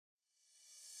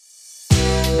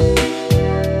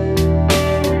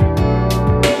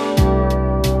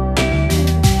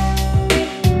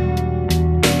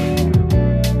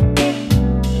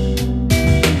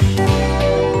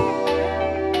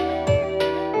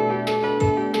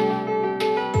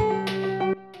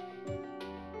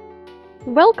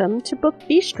Welcome to Book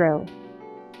Bistro,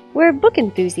 where book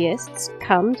enthusiasts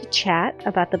come to chat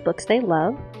about the books they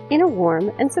love in a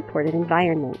warm and supportive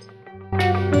environment.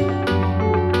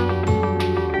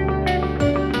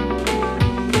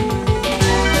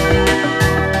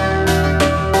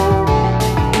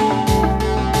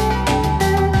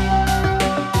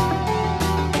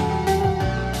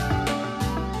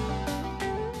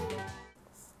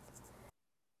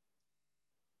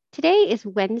 Today is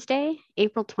Wednesday,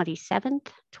 April 27th,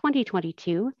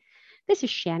 2022. This is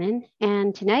Shannon,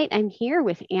 and tonight I'm here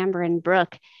with Amber and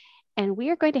Brooke, and we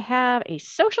are going to have a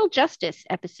social justice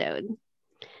episode.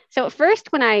 So at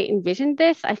first, when I envisioned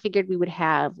this, I figured we would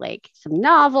have like some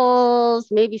novels,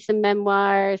 maybe some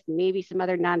memoirs, maybe some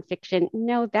other nonfiction.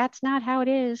 No, that's not how it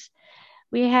is.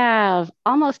 We have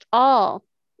almost all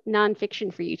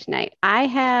nonfiction for you tonight. I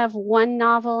have one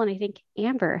novel, and I think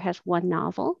Amber has one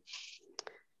novel.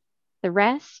 The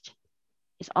rest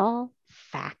is all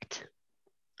fact.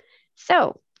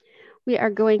 So we are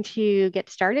going to get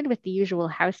started with the usual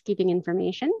housekeeping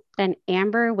information. Then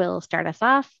Amber will start us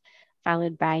off,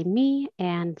 followed by me,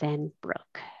 and then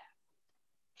Brooke.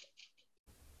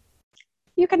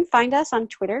 You can find us on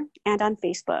Twitter and on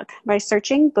Facebook by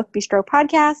searching Book Bistro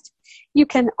Podcast. You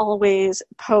can always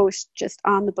post just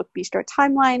on the Book Bistro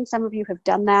timeline. Some of you have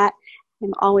done that.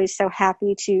 I'm always so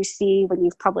happy to see when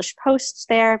you've published posts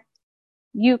there.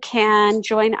 You can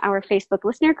join our Facebook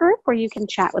listener group where you can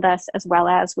chat with us as well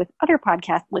as with other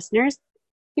podcast listeners.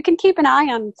 You can keep an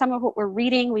eye on some of what we're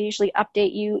reading. We usually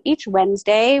update you each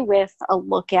Wednesday with a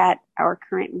look at our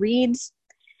current reads.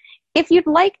 If you'd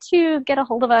like to get a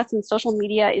hold of us and social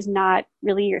media is not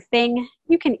really your thing,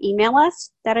 you can email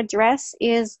us. That address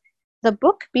is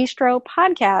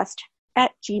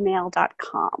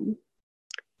thebookbistropodcast@gmail.com.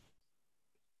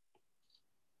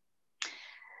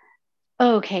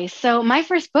 Okay, so my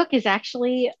first book is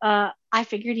actually, I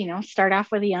figured, start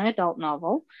off with a young adult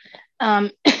novel.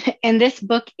 And this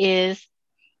book is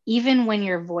Even When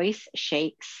Your Voice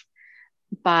Shakes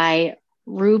by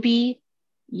Ruby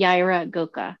Yaira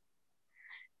Goka.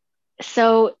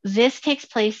 So this takes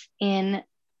place in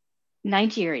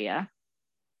Nigeria.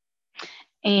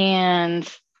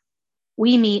 And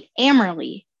we meet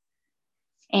Amerly.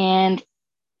 And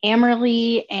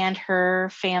Amerly and her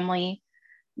family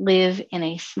live in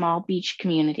a small beach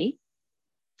community,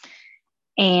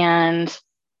 and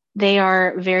they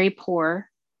are very poor.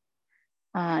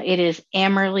 It is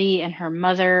Amerly and her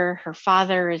mother. Her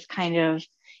father is kind of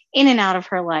in and out of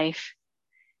her life,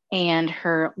 and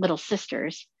her little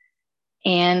sisters.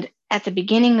 And at the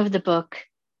beginning of the book,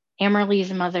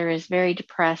 Amerly's mother is very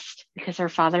depressed because her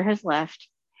father has left,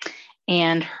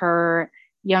 and her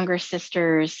younger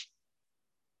sisters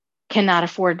cannot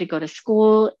afford to go to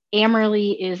school.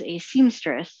 Amerly is a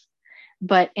seamstress,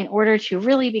 but in order to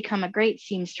really become a great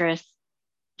seamstress,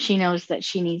 she knows that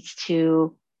she needs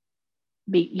to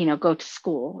go to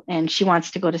school, and she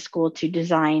wants to go to school to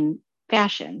design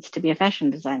fashions, to be a fashion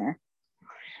designer.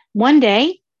 One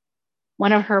day,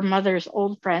 one of her mother's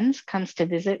old friends comes to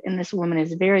visit, and this woman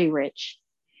is very rich.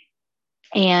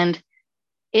 And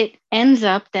it ends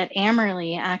up that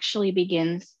Amerly actually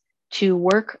begins to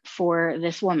work for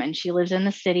this woman. She lives in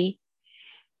the city,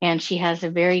 and she has a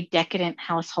very decadent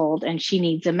household, and she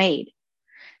needs a maid.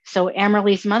 So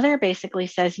Amerly's mother basically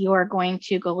says, you are going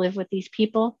to go live with these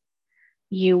people.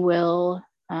 You will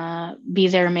be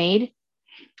their maid.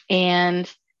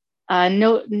 And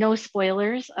no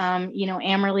spoilers.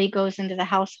 Amerly goes into the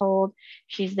household.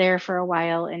 She's there for a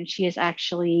while, and she's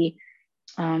actually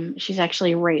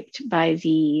raped by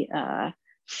the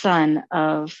son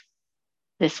of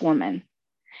this woman.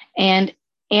 And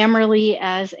Amerly,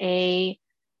 as a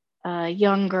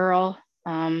young girl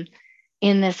in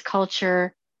this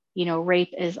culture,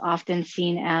 rape is often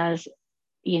seen as,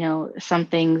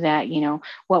 something that,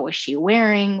 what was she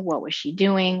wearing? What was she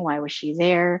doing? Why was she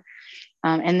there?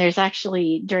 And there's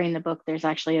actually, during the book, there's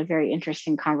actually a very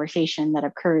interesting conversation that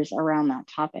occurs around that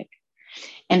topic.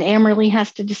 And Amerly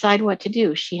has to decide what to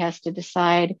do. She has to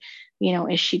decide,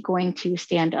 is she going to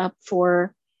stand up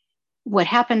for what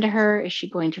happened to her? Is she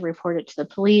going to report it to the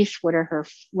police? What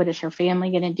is her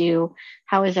family going to do?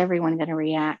 How is everyone going to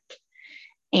react?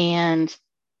 And,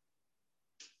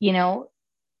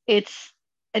 it's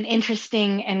an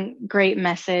interesting and great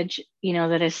message,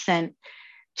 that is sent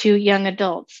to young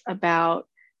adults about,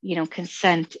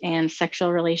 consent and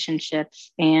sexual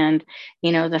relationships, and,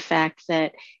 the fact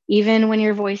that even when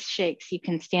your voice shakes, you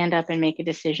can stand up and make a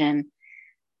decision.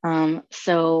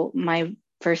 So my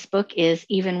first book is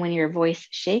Even When Your Voice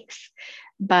Shakes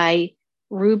by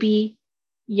Ruby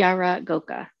Yaira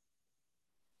Goka.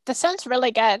 This sounds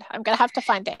really good. I'm going to have to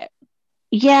find it.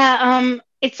 Yeah,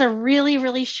 it's a really,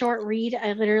 really short read.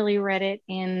 I literally read it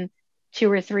in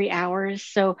 2 or 3 hours.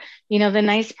 So, the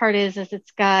nice part is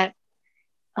it's got,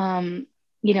 um,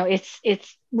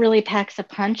 it's really packs a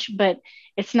punch, but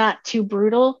it's not too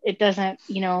brutal. It doesn't,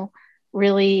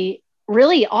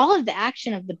 really all of the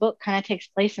action of the book kind of takes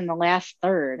place in the last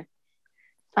third.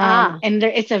 Ah, And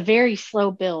it's a very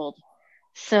slow build.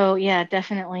 So yeah,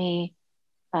 definitely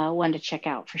one to check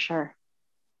out for sure.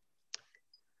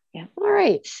 Yeah. all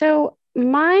right. So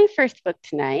my first book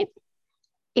tonight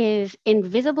is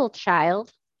Invisible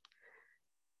Child: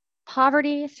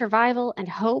 Poverty, Survival, and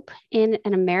Hope in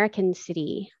an American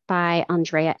City by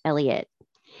Andrea Elliott.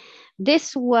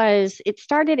 It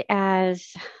started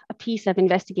as a piece of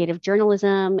investigative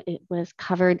journalism. It was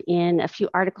covered in a few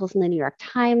articles in the New York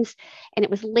Times, and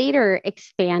it was later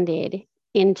expanded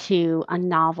into a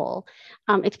novel.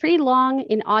 It's pretty long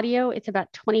in audio, it's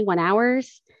about 21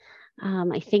 hours.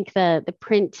 I think the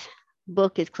print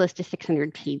book is close to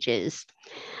 600 pages.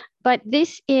 But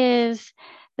this is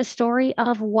the story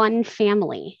of one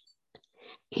family,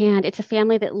 and it's a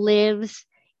family that lives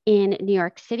in New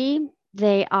York City.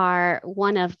 They are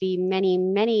one of the many,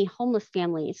 many homeless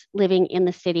families living in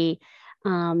the city.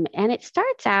 And it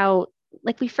starts out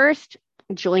like we first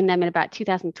joined them in about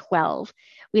 2012.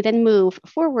 We then move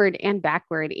forward and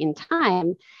backward in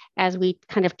time as we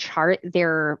kind of chart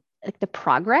the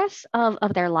progress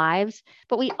of their lives,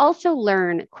 but we also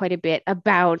learn quite a bit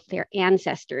about their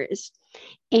ancestors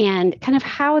and kind of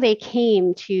how they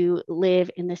came to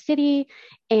live in the city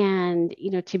and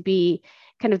to be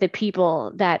kind of the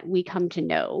people that we come to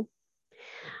know.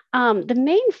 The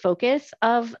main focus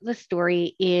of the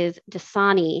story is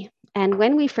Dasani, and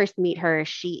when we first meet her,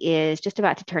 she is just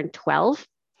about to turn 12.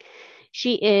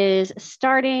 She is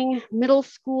starting middle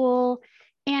school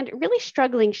and really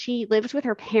struggling. She lives with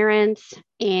her parents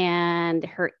and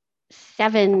her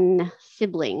 7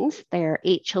 siblings. There are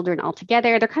 8 children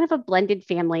altogether. They're kind of a blended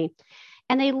family.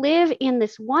 And they live in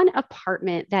this one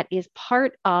apartment that is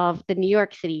part of the New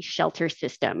York City shelter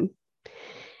system.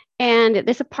 And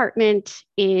this apartment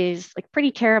is like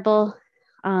pretty terrible.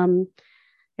 Um,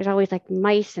 there's always like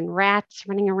mice and rats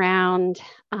running around.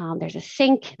 There's a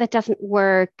sink that doesn't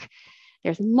work.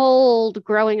 There's mold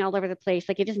growing all over the place.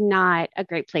 Like it is not a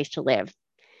great place to live.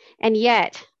 And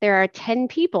yet there are 10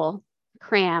 people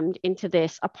crammed into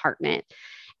this apartment.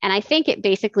 And I think it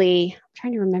basically, I'm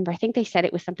trying to remember, I think they said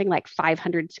it was something like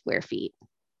 500 square feet.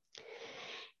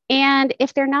 And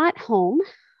if they're not home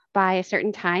by a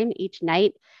certain time each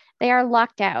night, they are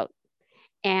locked out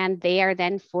and they are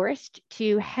then forced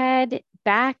to head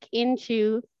back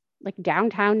into like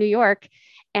downtown New York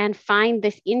and find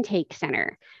this intake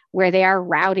center where they are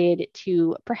routed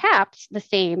to perhaps the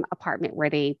same apartment where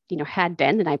they, had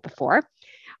been the night before,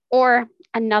 or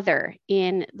another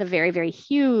in the very, very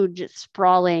huge,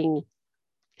 sprawling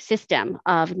system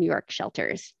of New York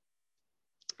shelters.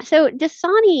 So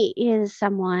Dasani is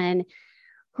someone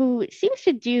who seems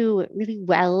to do really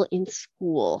well in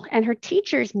school, and her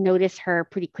teachers notice her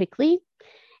pretty quickly,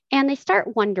 and they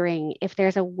start wondering if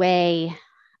there's a way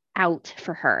out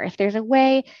for her, if there's a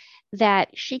way that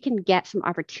she can get some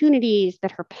opportunities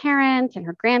that her parents and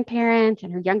her grandparents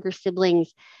and her younger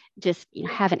siblings just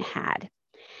haven't had.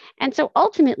 And so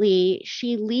ultimately,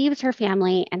 she leaves her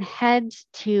family and heads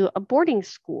to a boarding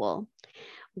school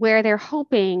where they're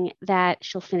hoping that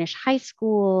she'll finish high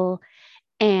school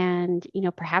and,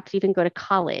 perhaps even go to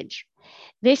college.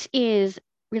 This is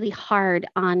really hard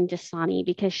on Dasani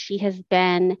because she has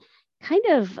been kind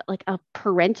of like a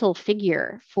parental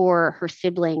figure for her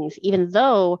siblings, even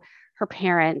though her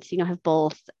parents, have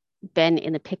both been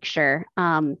in the picture.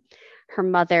 Her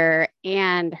mother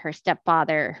and her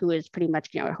stepfather, who is pretty much,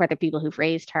 who are the people who've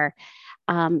raised her,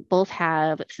 both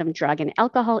have some drug and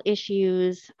alcohol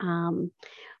issues. And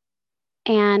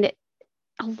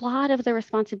a lot of the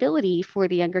responsibility for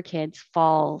the younger kids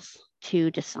falls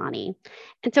to Dasani.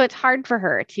 And so it's hard for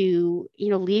her to,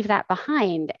 leave that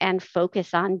behind and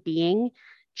focus on being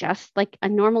just like a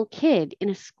normal kid in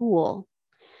a school.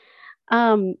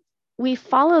 Um, we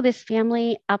follow this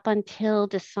family up until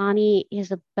Dasani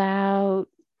is about,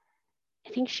 I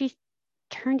think she's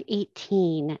turned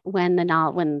 18 when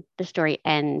the story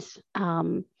ends.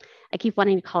 I keep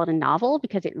wanting to call it a novel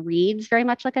because it reads very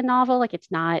much like a novel. Like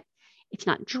it's not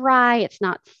dry, it's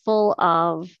not full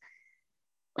of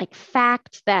like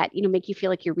facts that make you feel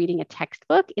like you're reading a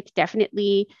textbook. It's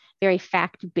definitely very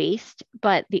fact based,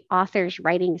 but the author's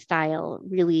writing style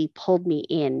really pulled me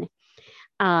in.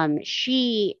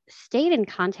 She stayed in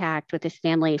contact with this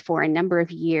family for a number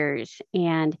of years,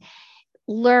 and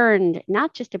learned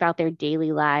not just about their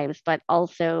daily lives, but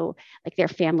also like their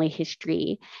family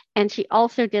history. And she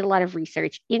also did a lot of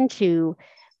research into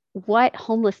what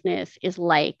homelessness is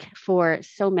like for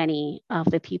so many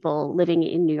of the people living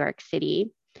in New York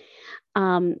City.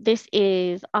 This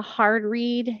is a hard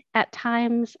read at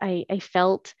times. I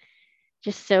felt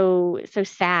just so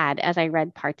sad as I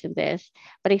read parts of this,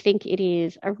 but I think it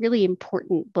is a really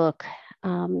important book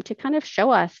to kind of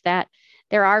show us that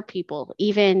there are people,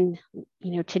 even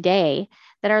today,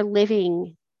 that are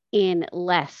living in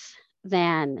less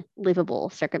than livable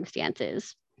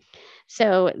circumstances.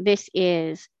 So this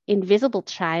is Invisible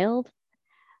Child: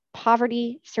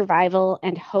 Poverty, Survival,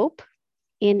 and Hope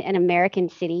in an American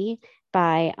City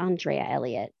by Andrea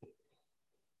Elliott.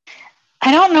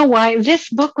 I don't know why this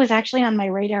book was actually on my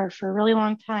radar for a really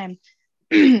long time.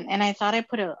 And I thought I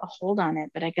put a hold on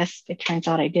it, but I guess it turns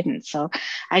out I didn't. So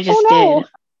I just did.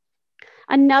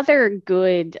 Another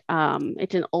good,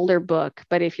 it's an older book,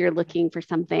 but if you're looking for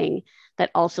something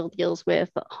that also deals with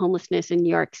homelessness in New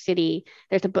York City,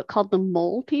 there's a book called The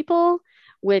Mole People,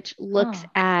 which looks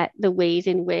at the ways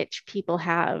in which people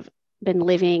have been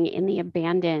living in the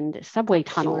abandoned subway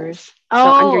tunnels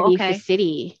underneath the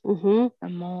city. Mm-hmm. The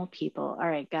Mole People. All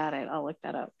right, got it. I'll look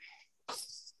that up.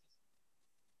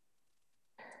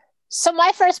 So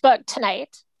my first book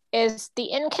tonight is The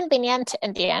Inconvenient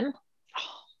Indian,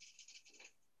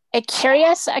 a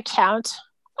curious account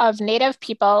of Native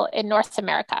people in North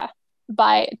America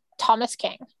by Thomas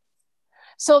King.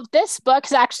 So this book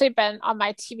has actually been on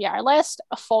my TBR list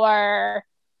for,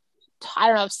 I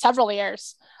don't know, several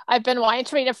years. I've been wanting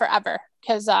to read it forever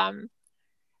because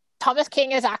Thomas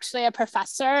King is actually a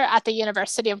professor at the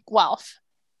University of Guelph.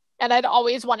 And I'd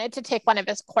always wanted to take one of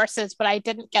his courses, but I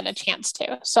didn't get a chance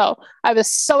to. So I was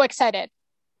so excited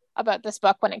about this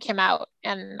book when it came out.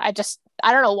 And I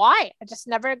don't know why. I just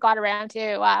never got around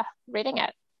to reading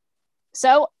it.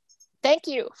 So thank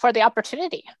you for the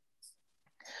opportunity.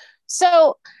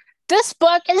 So this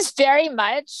book is very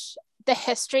much the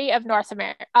history of North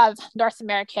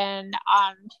American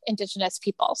indigenous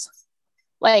peoples.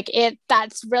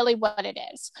 That's really what it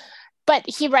is. But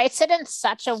he writes it in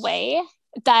such a way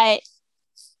that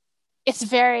it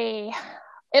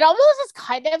almost is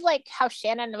kind of like how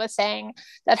Shannon was saying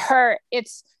that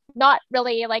it's not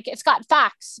really like, it's got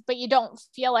facts, but you don't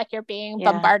feel like you're being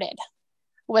bombarded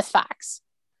with facts.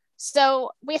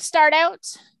 So we start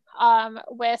out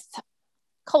with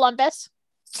Columbus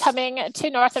coming to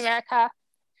North America.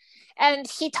 And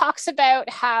he talks about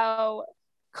how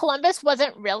Columbus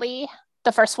wasn't really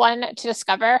the first one to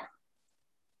discover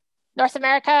North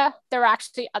America. There were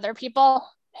actually other people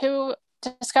who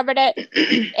discovered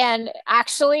it. And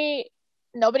actually,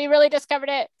 nobody really discovered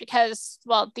it because,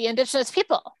 the indigenous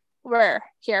people were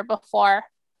here before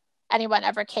anyone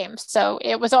ever came. So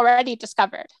it was already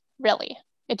discovered, really.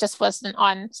 It just wasn't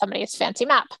on somebody's fancy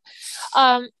map.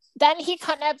 Then he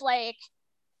kind of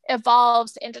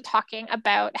evolves into talking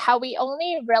about how we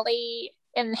only really,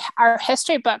 in our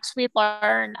history books, we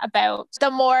learn about the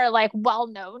more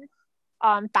well-known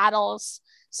battles.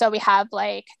 So we have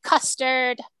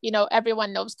Custard,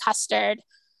 everyone knows Custard.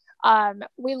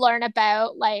 We learn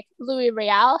about Louis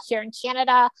Riel here in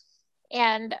Canada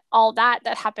and all that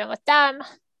happened with them.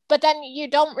 But then you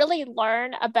don't really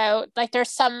learn about, there's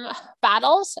some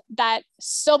battles that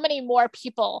so many more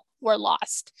people were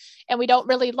lost and we don't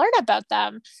really learn about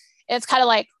them. And it's kind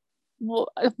of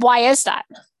why is that?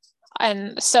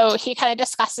 And so he kind of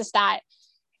discusses that.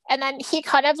 And then he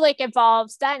kind of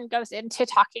goes into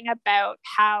talking about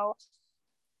how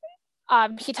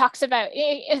he talks about,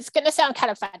 it's going to sound kind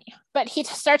of funny, but he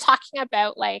starts talking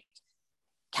about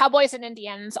cowboys and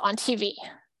Indians on TV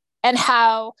and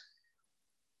how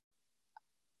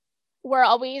we're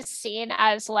always seen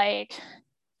as the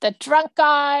drunk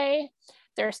guy.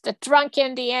 There's the drunk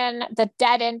Indian, the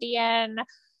dead Indian.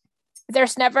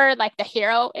 There's never the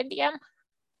hero Indian.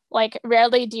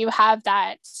 Rarely do you have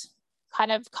that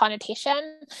kind of connotation.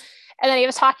 And then he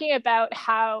was talking about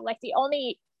how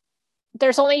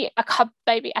there's only a couple,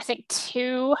 maybe I think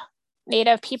 2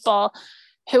 Native people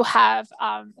who have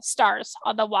stars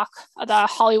on the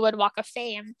Hollywood Walk of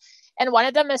Fame. And one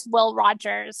of them is Will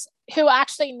Rogers, who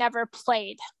actually never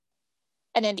played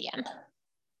an Indian,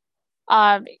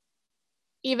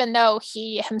 even though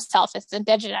he himself is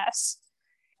indigenous.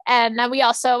 And then we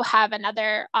also have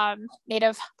another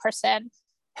Native person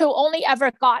who only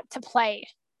ever got to play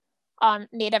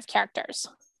Native characters.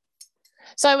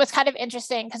 So it was kind of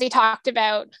interesting because he talked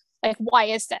about why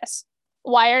is this?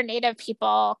 Why are Native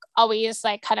people always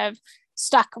kind of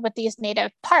stuck with these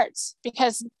Native parts?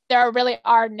 Because there really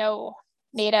are no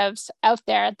natives out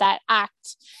there that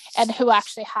act and who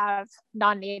actually have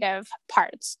non-native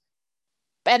parts.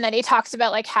 And then he talks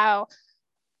about like how,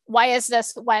 why is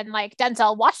this when like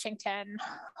Denzel Washington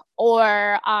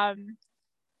or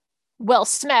Will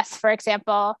Smith, for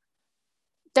example,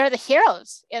 they're the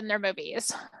heroes in their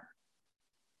movies.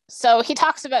 So he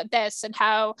talks about this and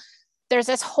how there's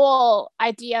this whole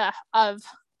idea of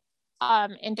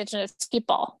Indigenous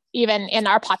people, even in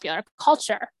our popular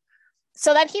culture.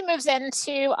 So then he moves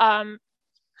into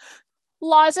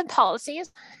laws and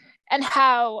policies and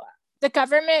how the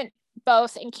government,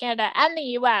 both in Canada and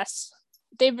the US,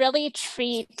 they really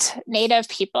treat Native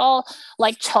people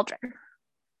like children.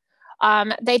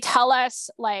 They tell us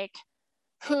like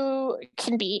who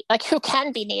can be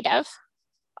Native.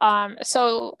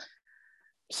 So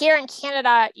here in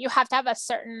Canada, you have to have a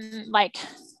certain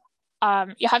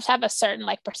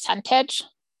percentage.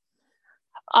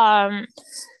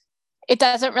 It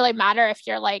doesn't really matter if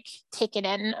you're like taken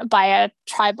in by a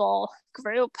tribal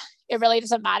group. It really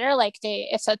doesn't matter. Like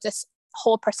it's this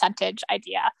whole percentage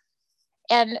idea.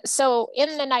 And so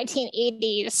in the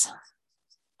 1980s,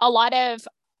 a lot of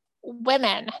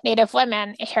women, Native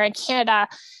women here in Canada,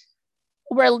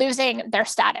 were losing their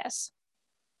status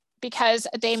because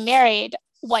they married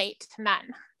white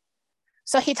men.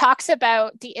 So he talks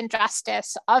about the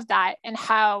injustice of that and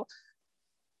how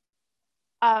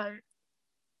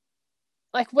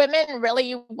like women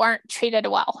really weren't treated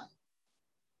well.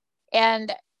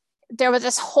 And there was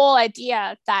this whole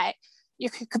idea that you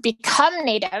could become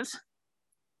Native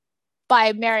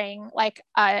by marrying like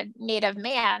a Native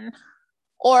man,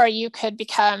 or you could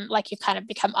become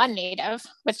unnative,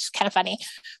 which is kind of funny,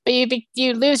 but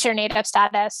you lose your Native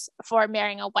status for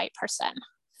marrying a white person.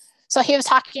 So he was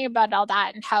talking about all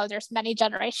that and how there's many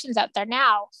generations out there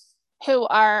now who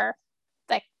are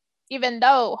like, even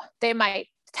though they might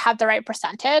have the right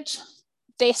percentage,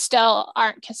 they still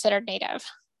aren't considered Native.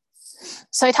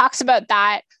 So he talks about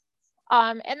that.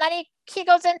 And then he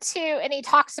goes into, and he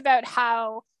talks about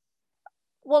how,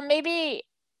 well, maybe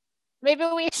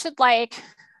we should like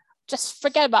just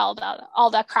forget about all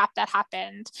the crap that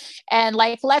happened and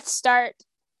like let's start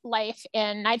life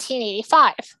in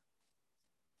 1985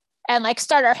 and like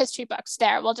start our history books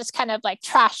there. We'll just kind of like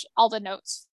trash all the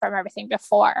notes from everything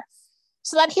before.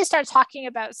 So then he starts talking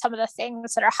about some of the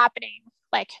things that are happening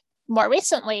like more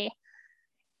recently,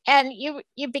 and you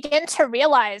begin to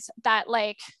realize that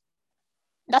like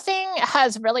nothing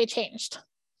has really changed.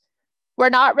 We're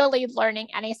not really learning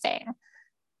anything.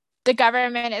 The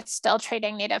government is still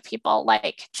treating Native people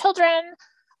like children.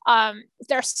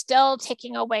 They're still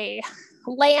taking away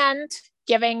land,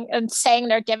 giving and saying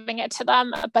they're giving it to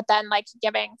them, but then like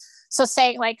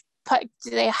saying like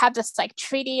they have this like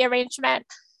treaty arrangement,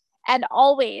 and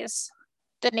always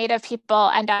the Native people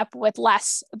end up with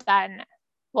less than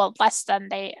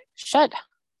they should.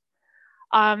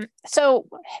 So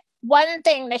one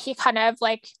thing that he kind of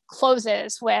like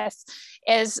closes with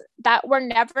is that we're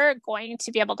never going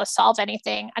to be able to solve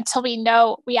anything until we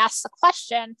ask the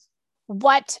question,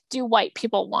 what do white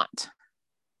people want?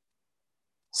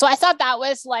 So I thought that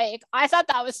was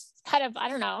kind of, I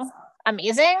don't know,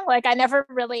 amazing. Like I don't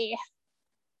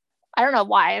know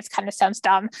why, it kind of sounds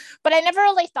dumb, but I never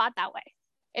really thought that way.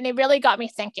 And it really got me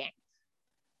thinking.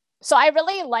 So I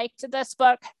really liked this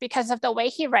book because of the way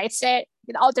he writes it.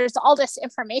 You know, there's all this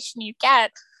information you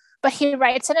get, but he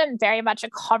writes it in very much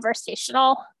a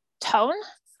conversational tone.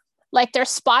 Like there's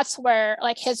spots where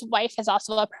like his wife is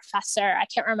also a professor. I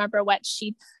can't remember what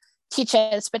she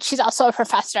teaches, but she's also a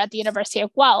professor at the University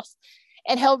of Guelph.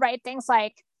 And he'll write things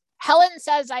like, Helen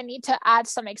says I need to add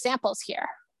some examples here.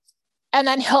 And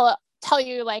then he'll tell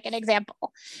you like an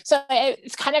example. So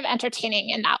it's kind of entertaining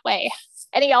in that way.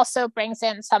 And he also brings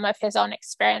in some of his own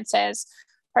experiences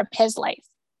from his life.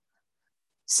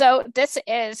 So this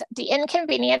is The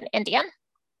Inconvenient Indian,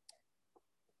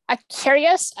 a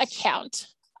curious account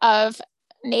of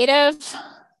Native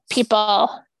people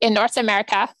in North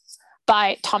America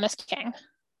by Thomas King.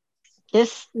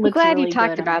 This I'm looks glad really you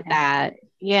talked good. about that.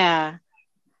 Yeah.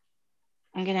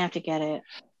 I'm going to have to get it.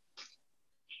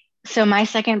 So my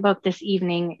second book this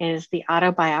evening is The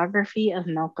Autobiography of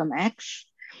Malcolm X.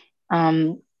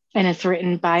 And it's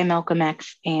written by Malcolm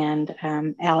X and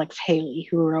Alex Haley,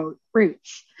 who wrote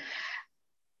Roots.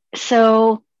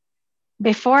 So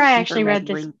before I actually read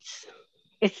this, Roots.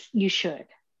 You should.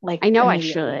 Like I know I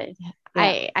should.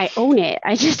 Yeah. I own it.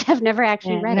 I just have never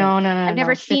actually read it. No. I've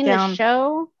never seen the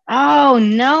show. Oh,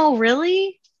 no,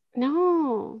 really?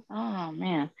 No. Oh,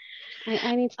 man.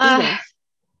 I need to do this.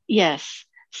 Yes.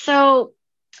 So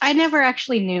I never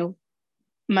actually knew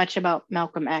much about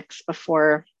Malcolm X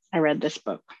before I read this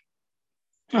book.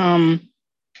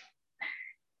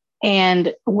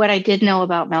 And what I did know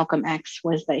about Malcolm X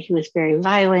was that he was very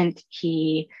violent.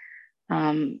 He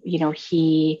was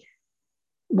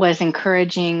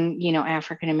encouraging,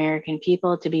 African American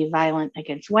people to be violent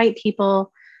against white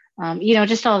people,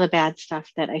 just all the bad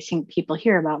stuff that I think people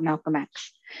hear about Malcolm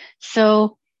X.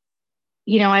 So,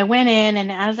 I went in,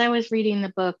 and as I was reading the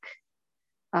book,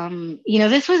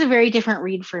 this was a very different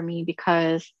read for me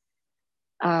because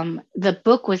the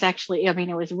book was actually,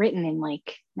 it was written in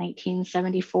like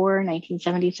 1974,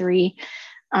 1973,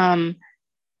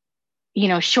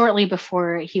 shortly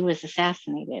before he was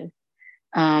assassinated.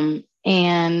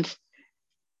 And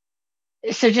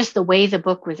so just the way the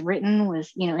book was written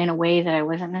was, in a way that I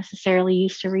wasn't necessarily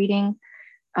used to reading.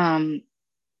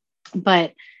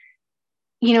 But,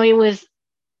 it was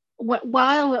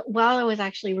while I was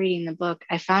actually reading the book,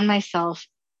 I found myself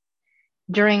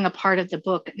during a part of the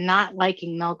book not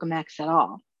liking Malcolm X at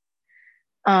all.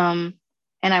 And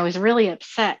I was really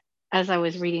upset as I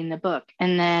was reading the book.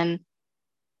 And then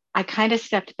I kind of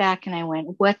stepped back and I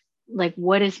went, what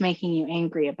is making you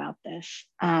angry about this?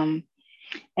 And,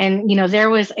 there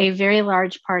was a very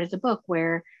large part of the book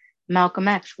where Malcolm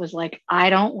X was like, I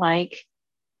don't like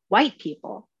white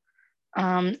people.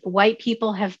 White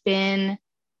people have been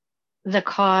the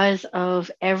cause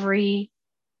of every,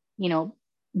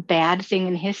 bad thing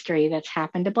in history that's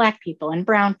happened to Black people and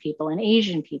brown people and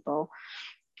Asian people.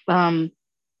 And,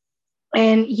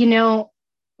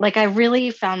 I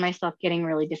really found myself getting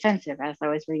really defensive as I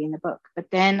was reading the book. But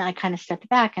then I kind of stepped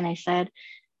back and I said,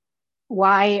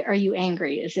 why are you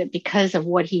angry? Is it because of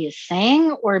what he is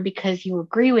saying or because you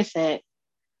agree with it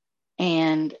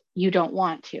and you don't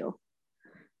want to?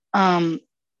 And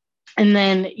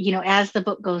then, as the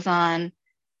book goes on,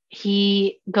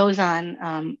 he goes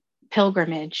on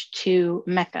pilgrimage to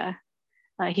Mecca.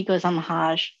 He goes on the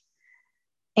Hajj.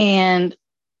 And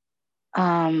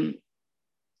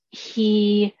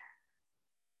he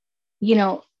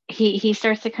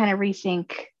starts to kind of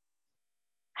rethink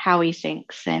how he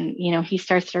thinks. And, he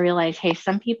starts to realize, hey,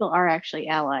 some people are actually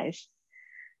allies.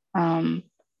 And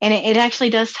it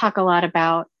actually does talk a lot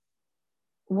about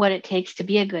what it takes to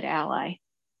be a good ally.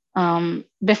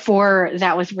 Before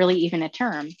that was really even a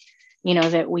term,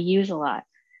 that we use a lot.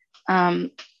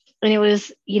 And it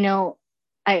was, when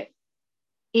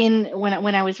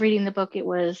I was reading the book, it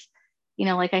was,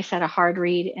 like I said, a hard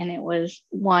read. And it was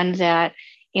one that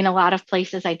in a lot of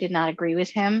places I did not agree with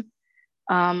him.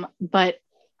 But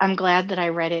I'm glad that I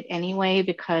read it anyway,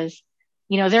 because,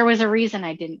 there was a reason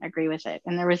I didn't agree with it.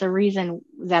 And there was a reason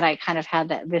that I kind of had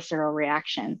that visceral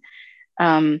reaction.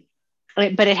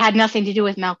 But it had nothing to do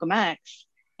with Malcolm X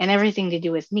and everything to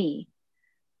do with me.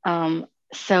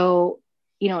 So,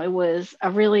 it was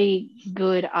a really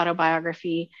good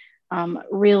autobiography,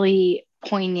 really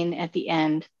poignant at the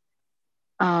end.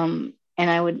 And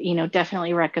I would,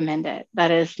 definitely recommend it.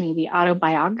 That is The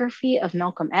Autobiography of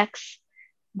Malcolm X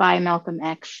by Malcolm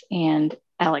X and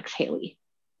Alex Haley.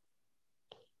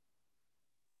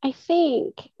 I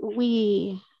think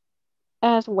we,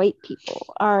 as white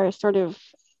people, are sort of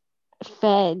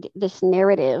fed this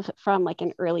narrative from like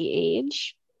an early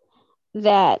age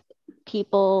that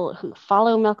people who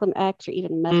follow Malcolm X or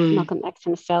even Malcolm X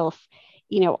himself,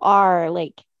 are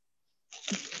like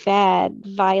bad,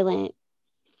 violent,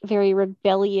 very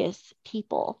rebellious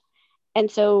people. And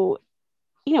so,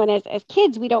 and as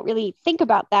kids, we don't really think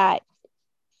about that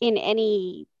in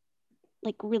any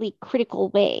like really critical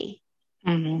way.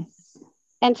 Mm-hmm.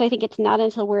 And so I think it's not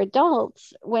until we're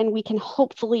adults when we can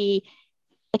hopefully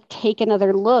like take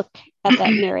another look at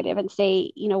that narrative and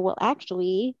say, well,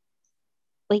 actually,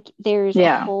 like there's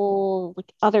a whole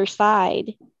like other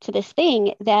side to this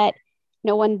thing that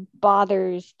no one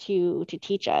bothers to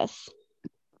teach us.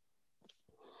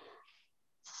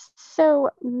 So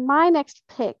my next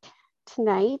pick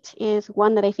tonight is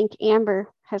one that I think Amber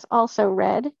has also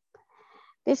read.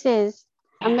 This is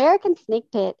American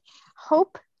Snake Pit: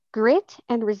 Hope, Grit,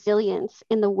 and Resilience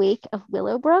in the Wake of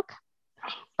Willowbrook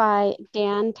by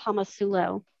Dan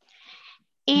Tomasulo.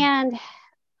 And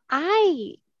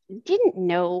I didn't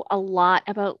know a lot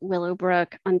about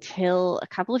Willowbrook until a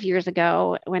couple of years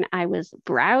ago when I was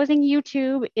browsing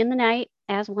YouTube in the night,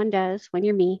 as one does when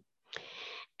you're me.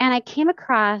 And I came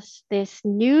across this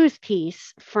news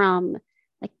piece from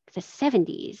like the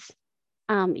 70s.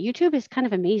 YouTube is kind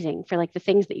of amazing for like the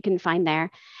things that you can find there.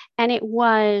 And it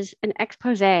was an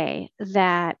expose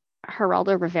that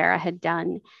Geraldo Rivera had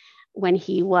done when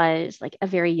he was like a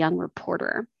very young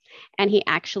reporter. And he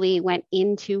actually went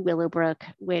into Willowbrook,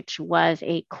 which was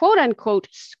a quote unquote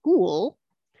school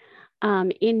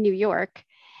in New York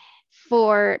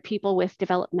for people with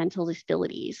developmental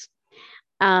disabilities.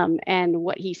 And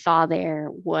what he saw there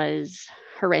was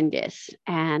horrendous.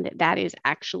 And that is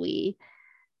actually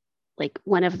like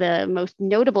one of the most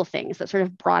notable things that sort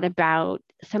of brought about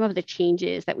some of the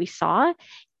changes that we saw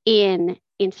in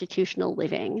institutional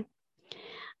living.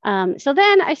 So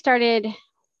then I started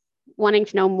wanting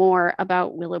to know more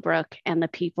about Willowbrook and the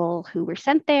people who were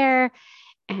sent there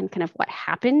and kind of what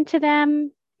happened to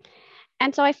them.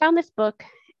 And so I found this book,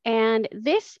 and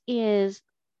this is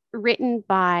written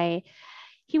by,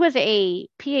 he was a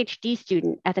PhD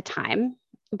student at the time,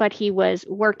 but he was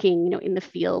working, in the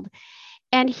field,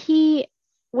 and he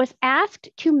was asked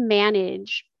to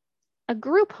manage a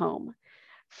group home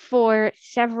for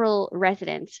several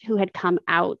residents who had come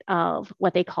out of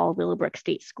what they call Willowbrook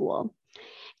State School.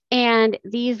 And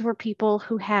these were people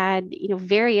who had,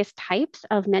 various types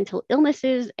of mental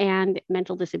illnesses and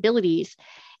mental disabilities.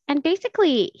 And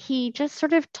basically, he just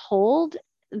sort of told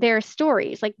their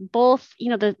stories, like both,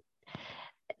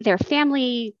 their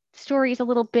family stories a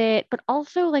little bit, but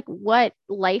also like what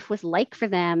life was like for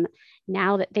them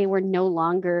now that they were no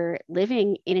longer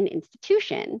living in an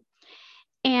institution.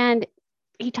 And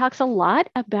he talks a lot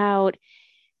about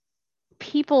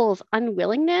people's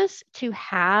unwillingness to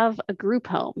have a group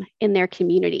home in their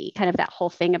community, kind of that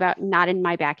whole thing about not in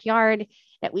my backyard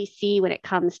that we see when it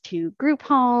comes to group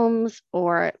homes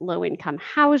or low income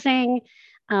housing,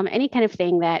 any kind of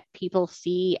thing that people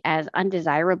see as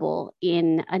undesirable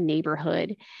in a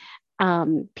neighborhood.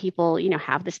 People,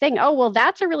 have this thing, oh, well,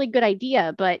 that's a really good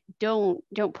idea, but don't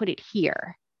put it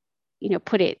here,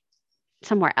 put it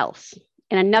somewhere else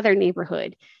in another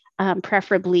neighborhood,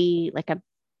 preferably like a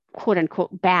quote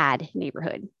unquote bad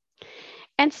neighborhood.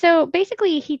 And so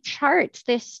basically he charts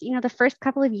this, the first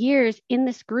couple of years in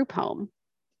this group home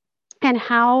and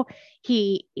how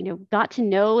he, got to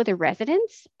know the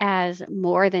residents as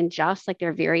more than just like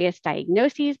their various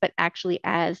diagnoses, but actually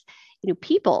as,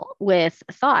 people with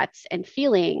thoughts and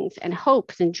feelings and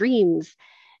hopes and dreams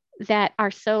that are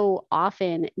so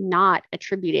often not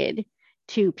attributed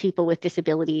to people with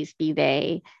disabilities, be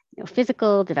they,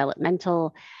 physical,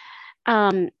 developmental.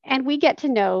 And we get to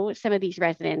know some of these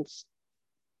residents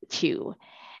too.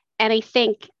 And I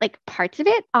think like parts of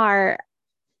it are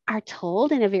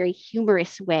told in a very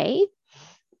humorous way.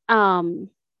 I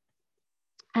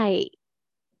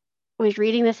was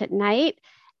reading this at night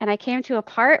and I came to a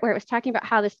part where it was talking about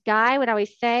how this guy would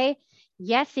always say,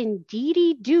 yes,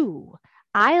 indeedy do.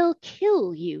 I'll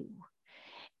kill you.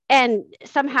 And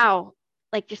somehow,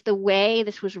 like just the way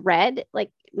this was read, like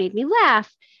made me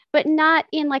laugh, but not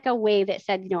in like a way that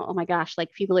said, oh my gosh,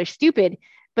 like people are stupid,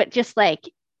 but just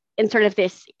like in sort of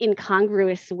this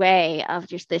incongruous way of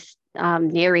just this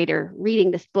narrator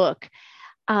reading this book.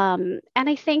 And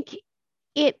I think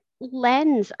it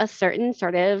lends a certain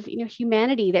sort of,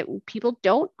 humanity that people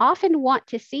don't often want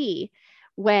to see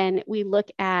when we look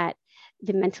at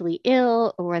the mentally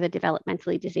ill or the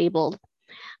developmentally disabled.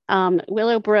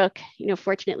 Willowbrook,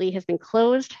 fortunately has been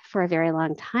closed for a very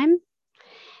long time.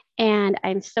 And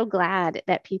I'm so glad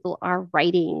that people are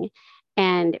writing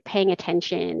and paying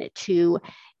attention to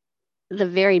the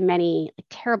very many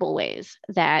terrible ways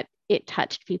that it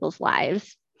touched people's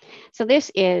lives. So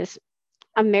this is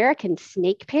American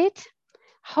Snake Pit,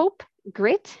 Hope,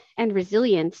 Grit, and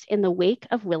Resilience in the Wake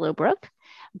of Willowbrook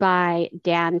by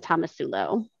Dan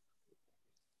Tomasulo.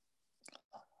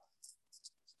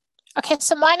 Okay,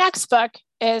 so my next book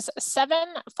is Seven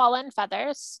Fallen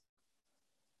Feathers,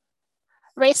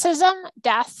 Racism,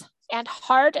 Death, and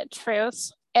Hard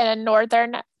Truths in a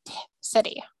Northern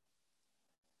City.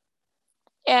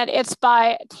 And it's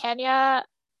by Tanya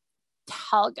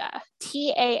Talga,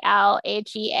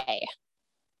 Talaga.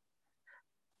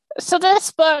 So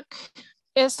this book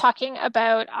is talking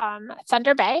about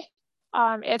Thunder Bay.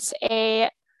 It's a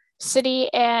city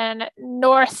in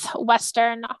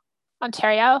northwestern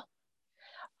Ontario.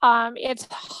 It's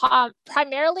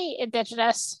primarily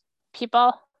Indigenous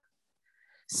people.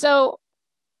 So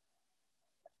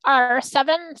our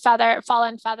seven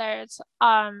fallen feathers,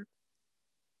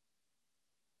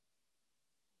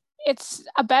 it's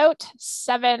about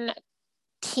 7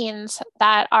 teens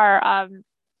that are,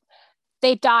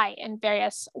 they die in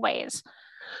various ways.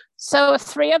 So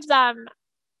 3 of them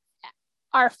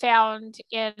are found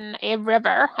in a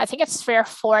river. I think it's 3 or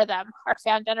 4 of them are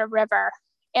found in a river.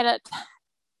 And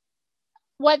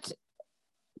what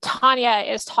Tanya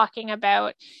is talking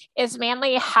about is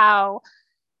mainly how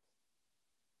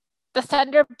the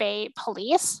Thunder Bay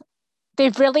police, they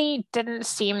really didn't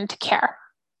seem to care.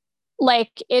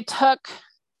 Like it took,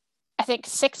 I think,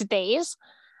 6 days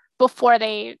before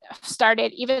they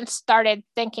started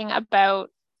thinking about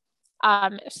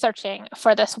searching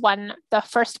for this one. The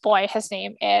first boy, his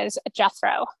name is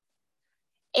Jethro,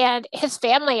 and his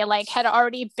family like had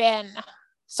already been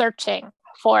searching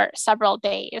for several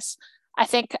days. I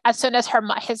think as soon as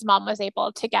his mom was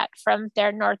able to get from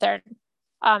their northern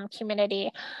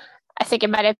community, I think it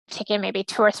might have taken maybe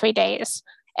 2 or 3 days,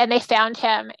 and they found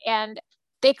him, and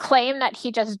they claim that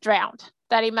he just drowned,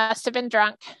 that he must have been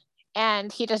drunk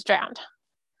and he just drowned.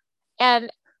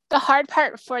 And the hard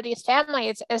part for these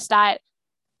families is that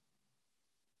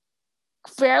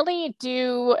rarely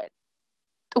do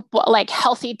like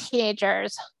healthy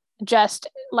teenagers just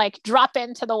like drop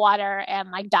into the water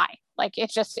and like die. Like it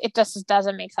just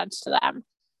doesn't make sense to them.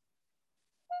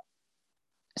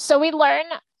 So we learn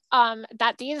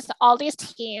that all these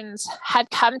teens had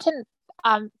come to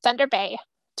Thunder Bay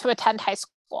to attend high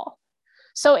school.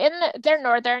 So in their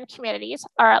northern communities,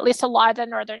 or at least a lot of the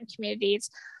northern communities,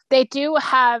 they do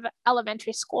have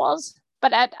elementary schools,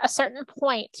 but at a certain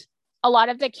point, a lot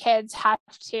of the kids have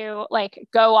to like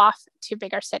go off to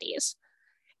bigger cities.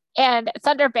 And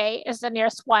Thunder Bay is the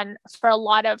nearest one for a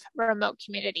lot of remote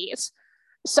communities.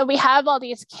 So we have all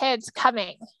these kids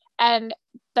coming, and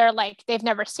they're like, they've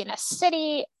never seen a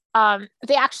city.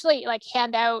 They actually like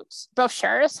hand out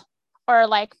brochures or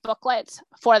like booklets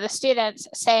for the students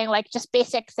saying like just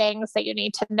basic things that you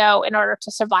need to know in order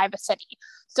to survive a city.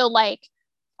 So like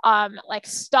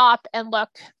stop and look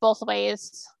both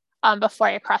ways before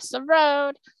you cross the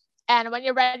road. And when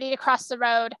you're ready to cross the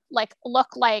road, like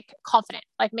look like confident,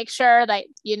 like make sure that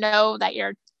you know that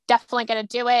you're definitely going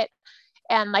to do it.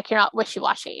 And like, you're not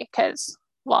wishy-washy, because,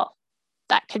 well,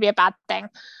 that could be a bad thing.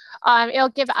 It'll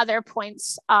give other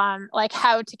points, like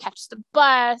how to catch the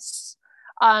bus,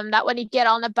 that when you get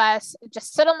on the bus,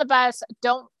 just sit on the bus,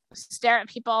 don't stare at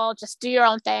people, just do your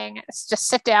own thing, just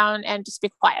sit down and just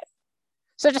be quiet.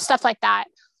 So just stuff like that.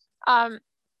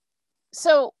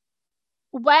 So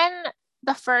when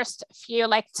the first few,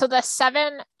 like, so these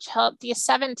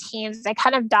 7 teens, they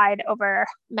kind of died over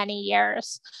many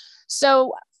years.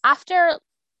 So after,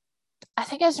 I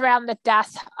think it was around the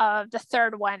death of the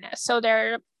third one. So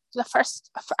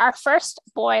our first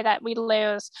boy that we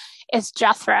lose is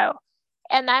Jethro.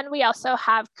 And then we also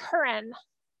have Curran,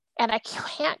 and I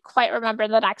can't quite remember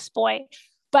the next boy.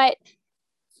 But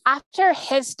after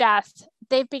his death,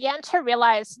 they began to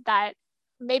realize that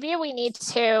maybe we need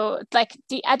to, like,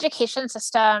 the education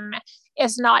system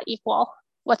is not equal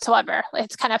whatsoever.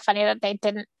 It's kind of funny that they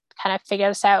didn't kind of figure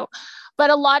this out. But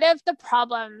a lot of the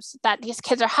problems that these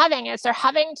kids are having is they're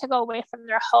having to go away from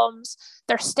their homes.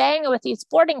 They're staying with these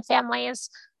boarding families,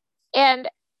 and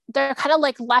they're kind of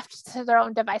like left to their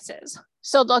own devices.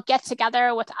 So they'll get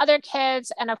together with other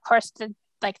kids, and of course the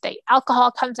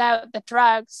alcohol comes out, the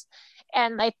drugs,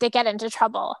 and like they get into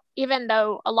trouble. Even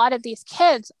though a lot of these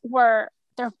kids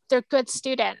they're good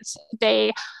students,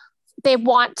 they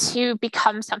want to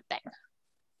become something,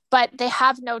 but they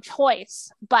have no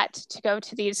choice but to go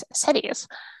to these cities.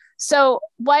 So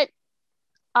what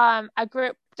a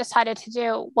group decided to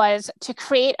do was to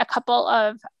create a couple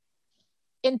of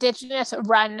Indigenous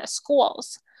run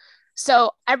schools.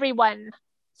 So everyone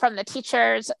from the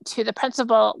teachers to the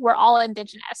principal were all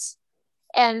Indigenous.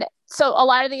 And so a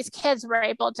lot of these kids were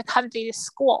able to come to these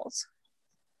schools.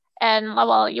 And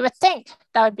well, you would think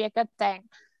that would be a good thing.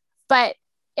 But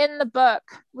in the book,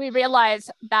 we realize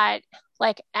that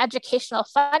like educational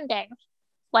funding,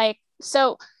 like,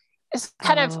 so it's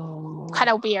kind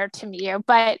of weird to me,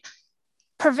 but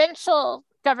provincial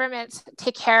governments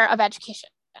take care of education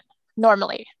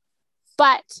normally.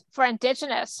 But for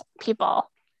Indigenous people,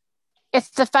 it's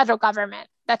the federal government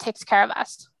that takes care of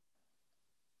us.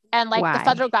 And like, the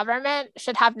federal government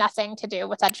should have nothing to do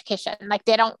with education. Like,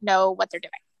 they don't know what they're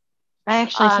doing. I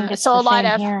actually think it's the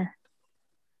same here.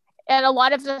 And a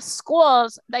lot of the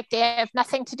schools, like, they have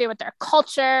nothing to do with their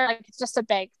culture. Like, it's just a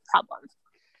big problem.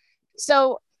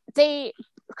 So they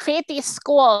create these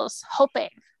schools hoping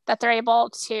that they're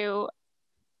able to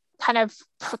kind of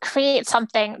create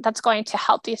something that's going to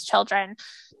help these children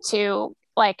to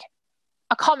like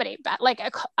accommodate, like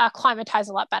acclimatize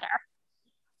a lot better.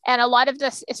 And a lot of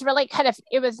this is really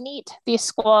it was neat, these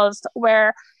schools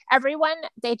where everyone,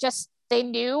 they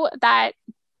knew that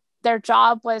their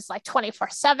job was like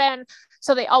 24/7.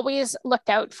 So they always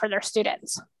looked out for their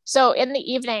students. So in the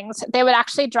evenings, they would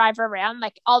actually drive around,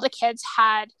 like all the kids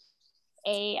had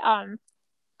a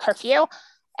curfew,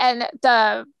 and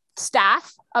the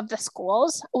staff of the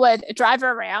schools would drive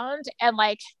around and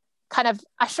like kind of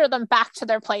usher them back to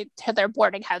their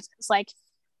boarding houses. Like,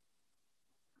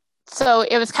 so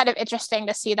it was kind of interesting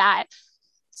to see that.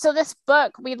 So this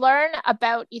book, we learn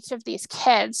about each of these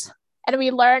kids, and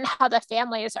we learn how the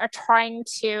families are trying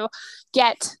to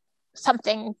get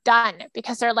something done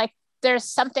because they're like, there's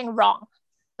something wrong.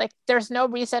 Like, there's no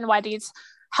reason why these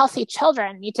healthy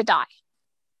children need to die.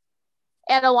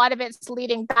 And a lot of it's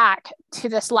leading back to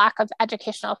this lack of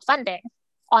educational funding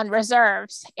on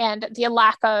reserves and the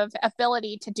lack of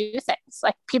ability to do things.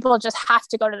 Like, people just have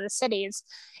to go to the cities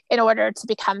in order to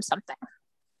become something.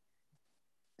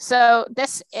 So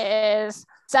this is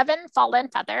Seven Fallen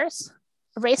Feathers,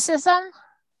 Racism,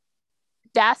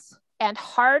 Death, and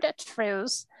Hard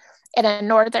Truths in a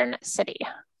Northern City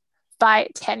by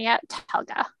Tanya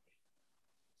Telga.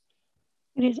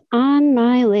 It is on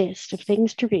my list of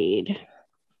things to read.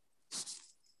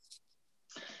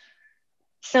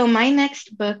 So my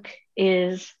next book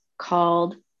is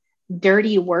called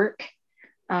Dirty Work,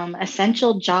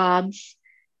 Essential Jobs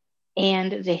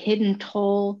and the Hidden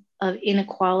Toll of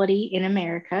Inequality in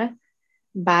America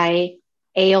by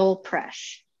Ale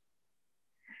Press.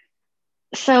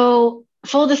 So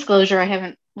full disclosure, I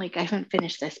haven't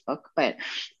finished this book, but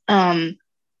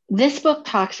this book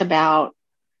talks about,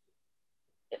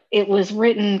 it was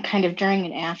written kind of during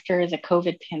and after the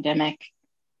COVID pandemic,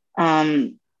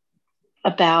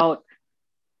 about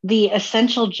the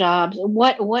essential jobs,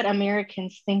 what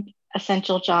Americans think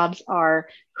essential jobs are,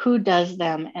 who does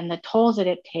them, and the toll that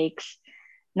it takes,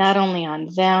 not only on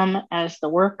them as the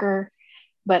worker,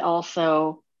 but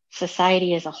also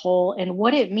society as a whole, and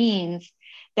what it means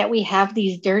that we have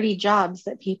these dirty jobs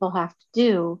that people have to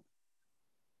do,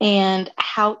 and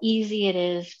how easy it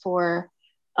is for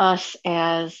us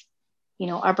as,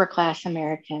 upper class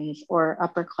Americans or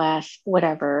upper class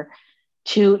whatever,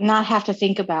 to not have to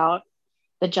think about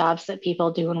the jobs that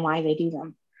people do and why they do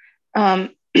them.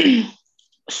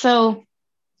 So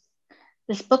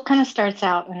this book kind of starts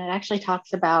out, and it actually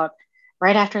talks about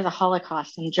right after the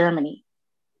Holocaust in Germany.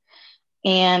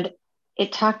 And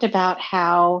it talked about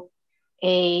how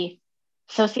a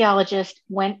sociologist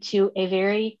went to a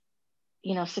very,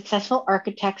 successful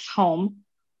architect's home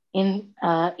in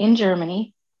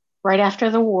Germany right after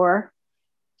the war.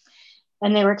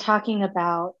 And they were talking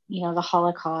about, the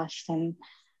Holocaust, and,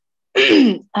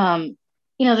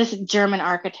 this German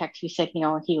architect who said, he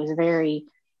was very,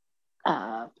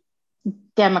 I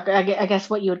guess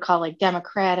what you would call like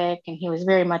democratic, and he was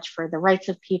very much for the rights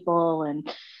of people, and,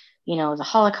 the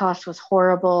Holocaust was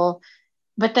horrible.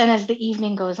 But then as the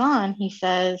evening goes on, he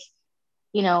says,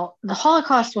 the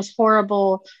Holocaust was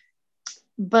horrible,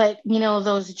 but,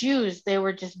 those Jews, they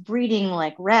were just breeding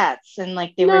like rats, and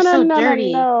like they were so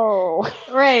dirty. No.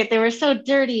 Right. They were so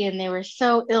dirty, and they were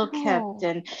so ill-kept.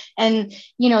 And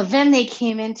then they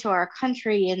came into our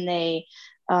country, and they,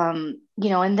 and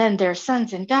then their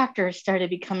sons and doctors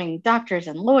started becoming doctors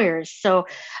and lawyers. So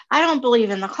I don't believe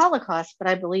in the Holocaust, but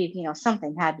I believe,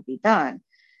 something had to be done.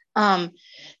 And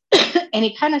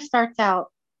he kind of starts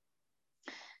out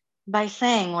by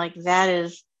saying, like, that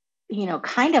is,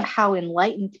 kind of how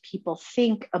enlightened people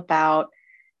think about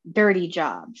dirty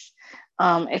jobs.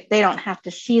 If they don't have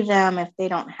to see them, if they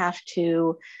don't have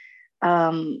to,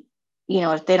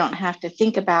 if they don't have to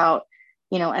think about,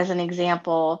 as an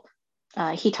example,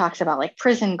 he talks about like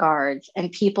prison guards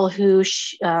and people who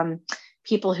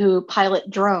pilot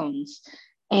drones,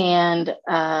 and,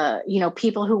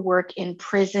 people who work in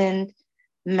prison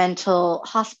mental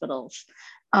hospitals.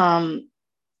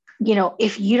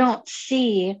 If you don't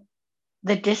see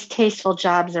the distasteful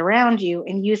jobs around you,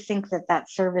 and you think that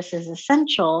service is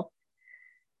essential,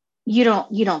 you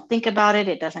don't think about it.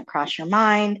 It doesn't cross your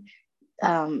mind.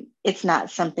 It's not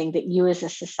something that you as a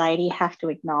society have to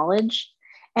acknowledge.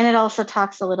 And it also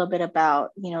talks a little bit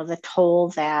about, the toll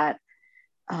that,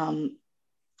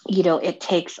 it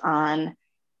takes on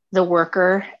the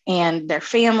worker and their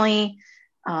family.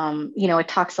 It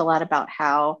talks a lot about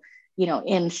how,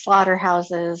 in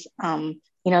slaughterhouses,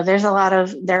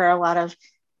 there are a lot of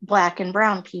Black and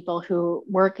brown people who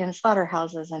work in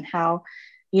slaughterhouses, and how,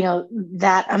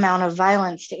 that amount of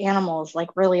violence to animals like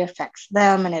really affects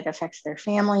them, and it affects their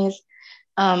families.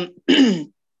 And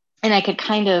I could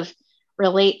kind of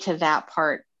relate to that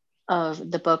part of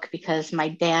the book, because my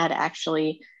dad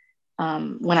actually,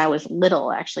 when I was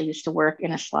little, actually used to work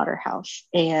in a slaughterhouse.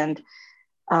 And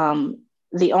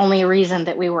the only reason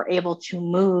that we were able to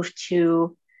move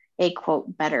to a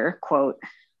quote better quote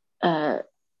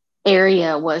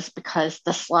area was because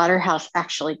the slaughterhouse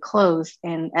actually closed,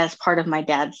 and as part of my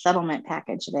dad's settlement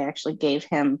package, they actually gave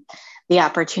him the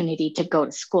opportunity to go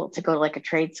to school, to go to like a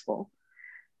trade school,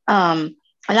 and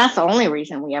that's the only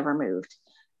reason we ever moved.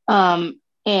 And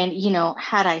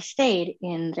had I stayed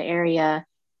in the area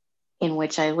in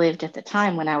which I lived at the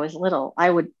time when I was little, I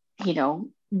would,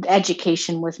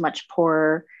 education was much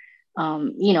poorer.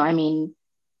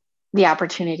 The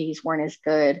opportunities weren't as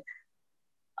good.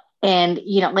 And,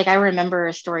 like I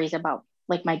remember stories about,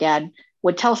 like, my dad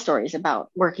would tell stories about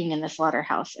working in the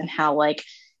slaughterhouse and how, like,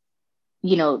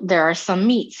 there are some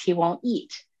meats he won't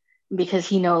eat because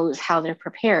he knows how they're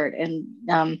prepared.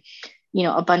 And,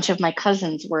 a bunch of my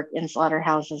cousins work in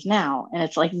slaughterhouses now, and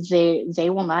it's like they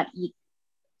will not eat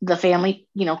the family,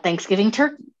 Thanksgiving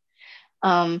turkey.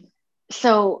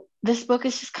 So this book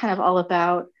is just kind of all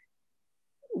about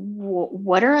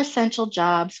what are essential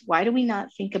jobs? Why do we not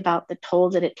think about the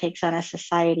toll that it takes on a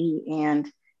society and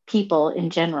people in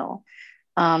general?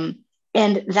 And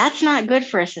that's not good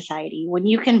for a society when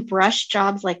you can brush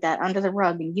jobs like that under the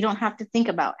rug and you don't have to think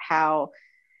about how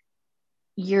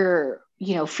your,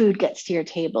 food gets to your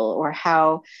table, or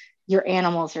how your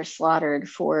animals are slaughtered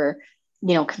for,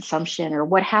 consumption, or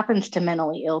what happens to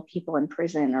mentally ill people in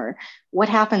prison, or what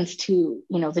happens to,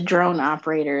 the drone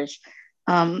operators.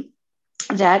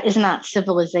 That is not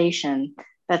civilization.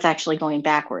 That's actually going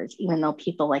backwards, even though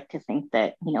people like to think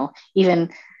that,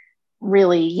 even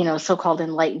really, so-called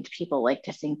enlightened people like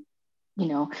to think,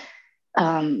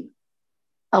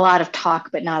 a lot of talk,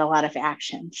 but not a lot of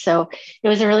action. So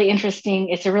it's a really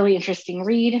interesting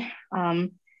read.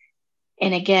 And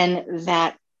again,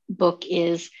 that book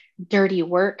is Dirty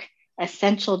Work,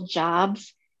 Essential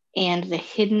Jobs, and the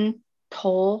Hidden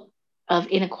Toll of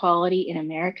Inequality in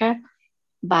America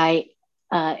by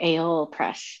AOL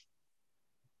Press.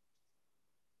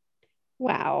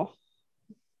 Wow.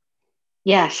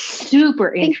 Yes,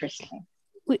 super interesting.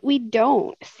 We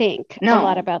don't think a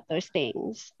lot about those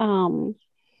things.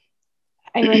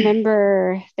 I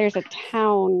remember there's a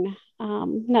town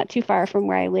not too far from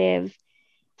where I live.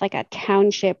 It's like a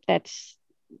township that's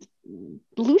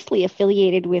loosely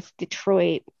affiliated with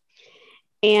Detroit.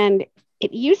 And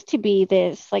it used to be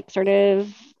this like sort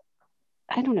of,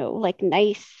 I don't know, like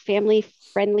nice family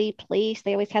friendly place.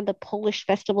 They always had the Polish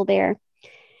festival there.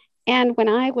 And when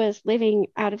I was living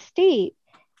out of state,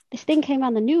 this thing came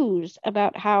on the news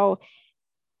about how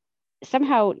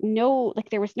somehow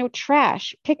there was no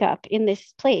trash pickup in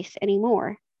this place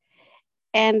anymore.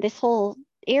 And this whole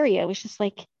area was just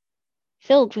like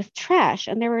filled with trash.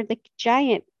 And there were like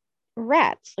giant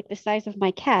rats, like the size of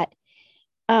my cat,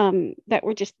 that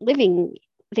were just living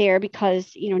there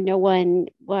because, there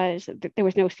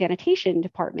was no sanitation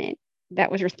department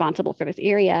that was responsible for this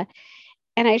area.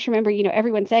 And I just remember,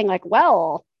 everyone saying like,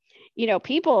 well,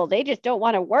 people, they just don't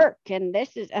want to work. And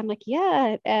I'm like,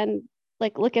 yeah. And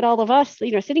like, look at all of us,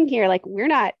 sitting here, like we're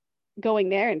not going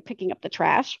there and picking up the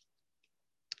trash.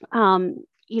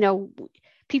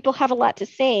 People have a lot to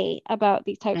say about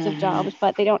these types of jobs,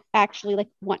 but they don't actually like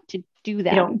want to do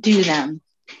them. They don't do them.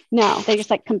 No, they just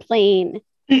like complain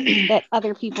that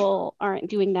other people aren't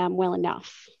doing them well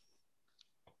enough.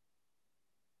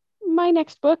 My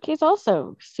next book is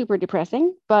also super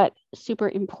depressing, but super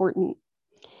important.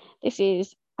 This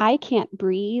is I Can't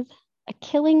Breathe, A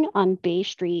Killing on Bay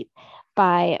Street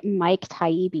by Mike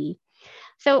Taibbi.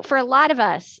 So for a lot of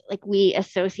us, like we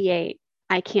associate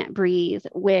I Can't Breathe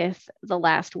with the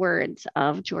last words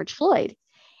of George Floyd.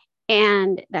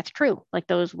 And that's true. Like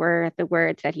those were the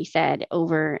words that he said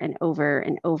over and over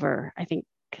and over, I think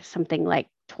something like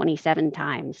 27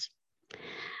 times,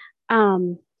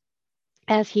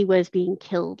 as he was being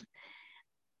killed.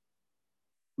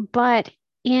 But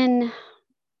in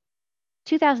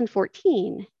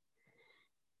 2014,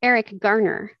 Eric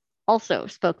Garner also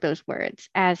spoke those words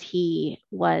as he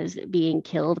was being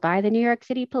killed by the New York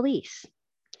City police.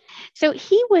 So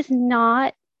he was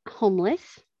not homeless.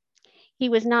 He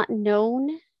was not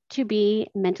known to be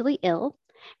mentally ill.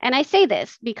 And I say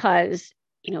this because,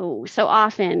 so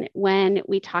often when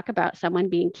we talk about someone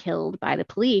being killed by the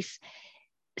police,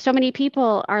 so many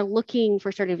people are looking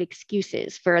for sort of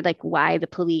excuses for like why the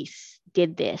police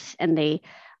did this. And they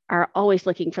are always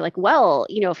looking for like, well,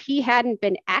 if he hadn't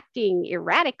been acting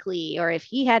erratically, or if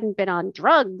he hadn't been on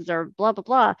drugs, or blah, blah,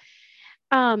 blah.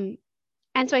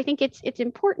 And so I think it's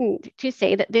important to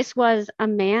say that this was a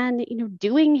man,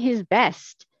 doing his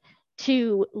best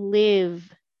to live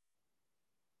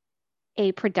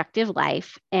a productive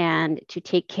life and to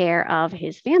take care of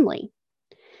his family.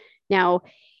 Now,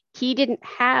 he didn't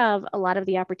have a lot of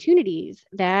the opportunities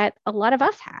that a lot of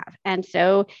us have. And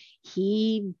so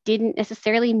he didn't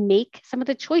necessarily make some of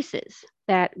the choices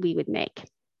that we would make.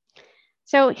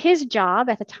 So his job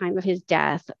at the time of his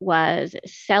death was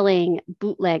selling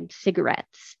bootlegged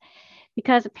cigarettes,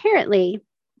 because apparently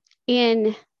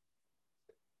in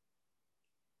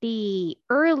the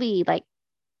early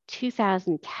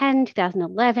 2010,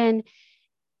 2011,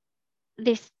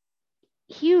 this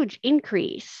huge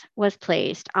increase was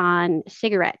placed on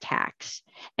cigarette tax.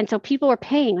 And so people were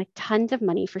paying like tons of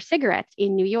money for cigarettes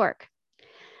in New York.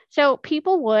 So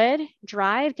people would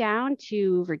drive down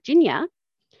to Virginia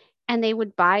and they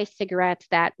would buy cigarettes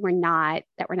that were not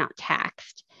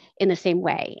taxed in the same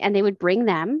way. And they would bring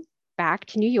them back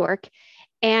to New York.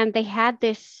 And they had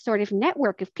this sort of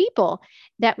network of people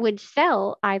that would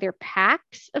sell either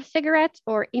packs of cigarettes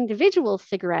or individual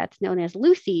cigarettes known as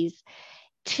loosies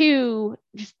to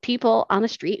just people on the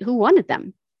street who wanted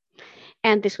them.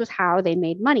 And this was how they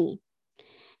made money.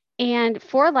 And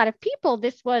for a lot of people,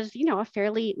 this was, a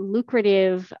fairly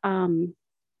lucrative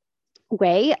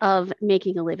way of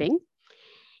making a living.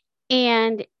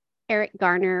 And Eric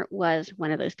Garner was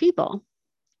one of those people.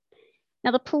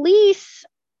 Now, the police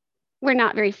were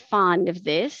not very fond of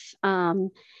this.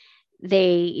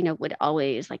 They, would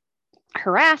always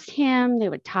harass him. They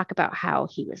would talk about how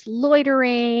he was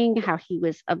loitering, how he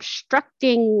was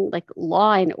obstructing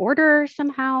law and order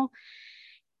somehow.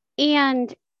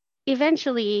 And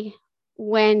eventually,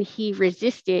 when he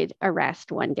resisted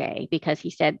arrest one day because he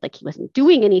said he wasn't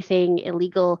doing anything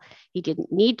illegal, he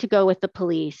didn't need to go with the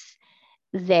police,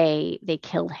 they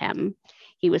killed him.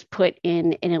 He was put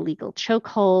in an illegal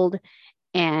chokehold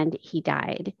and he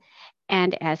died.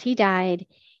 And as he died,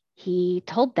 he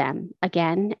told them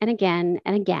again and again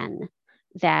and again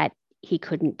that he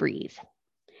couldn't breathe.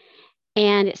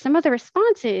 And some of the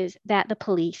responses that the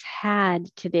police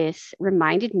had to this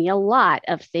reminded me a lot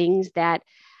of things that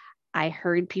I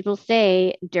heard people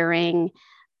say during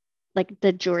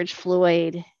the George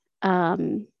Floyd,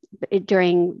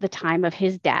 during the time of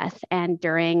his death and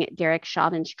during Derek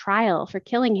Chauvin's trial for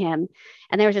killing him.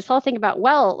 And there was this whole thing about,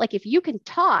 if you can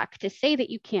talk to say that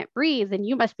you can't breathe, then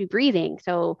you must be breathing.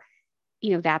 So,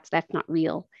 that's not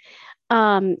real.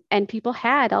 And people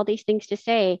had all these things to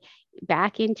say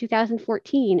back in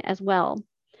 2014 as well.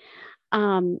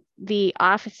 The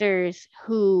officers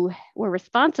who were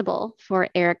responsible for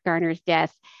Eric Garner's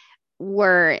death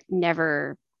were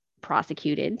never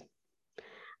prosecuted.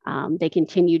 They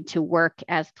continued to work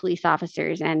as police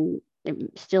officers and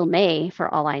still may,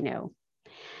 for all I know.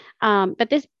 But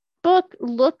this book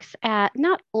looks at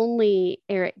not only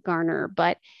Eric Garner,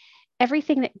 but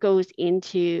everything that goes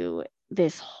into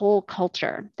this whole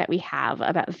culture that we have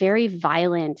about very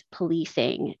violent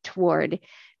policing toward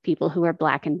people who are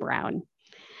Black and brown,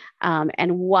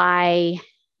 and why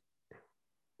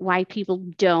people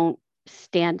don't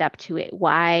stand up to it,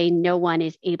 why no one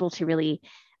is able to really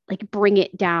bring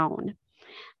it down.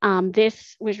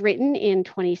 This was written in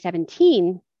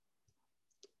 2017,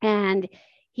 and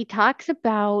he talks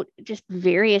about just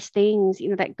various things,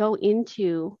 that go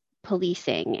into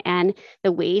policing and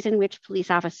the ways in which police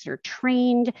officers are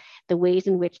trained, the ways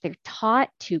in which they're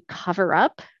taught to cover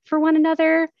up for one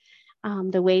another,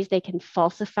 the ways they can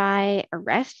falsify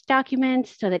arrest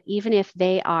documents so that even if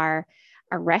they are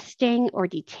arresting or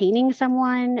detaining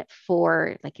someone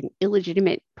for an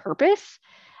illegitimate purpose,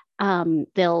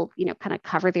 they'll, kind of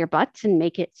cover their butts and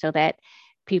make it so that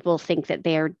people think that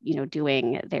they're,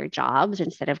 doing their jobs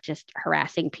instead of just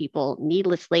harassing people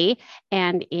needlessly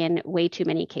and in way too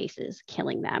many cases,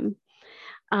 killing them.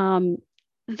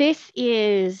 This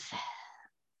is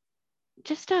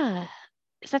just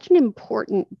such an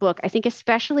important book, I think,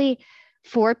 especially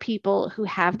for people who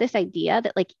have this idea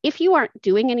that if you aren't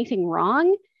doing anything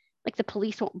wrong, the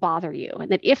police won't bother you.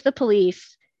 And that if the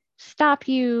police stop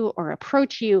you or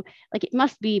approach you, it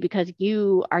must be because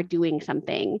you are doing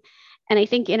something. And I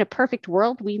think in a perfect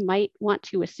world, we might want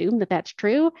to assume that that's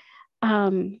true.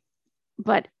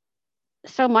 But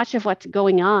so much of what's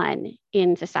going on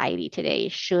in society today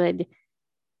should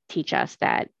teach us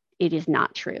that it is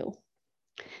not true.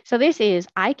 So this is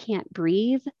I Can't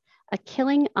Breathe, A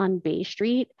Killing on Bay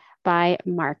Street by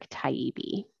Mark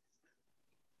Taibbi.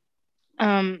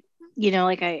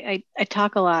 I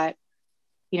talk a lot,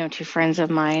 to friends of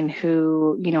mine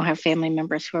who, have family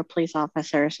members who are police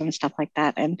officers and stuff like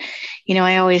that. And,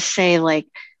 I always say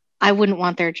I wouldn't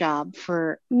want their job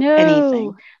for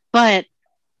anything, but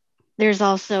there's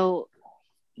also,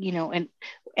 and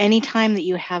any time that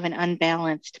you have an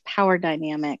unbalanced power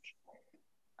dynamic,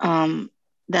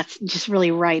 that's just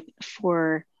really ripe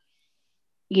for,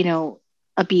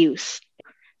 abuse.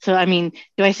 So, I mean,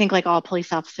 do I think all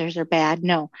police officers are bad?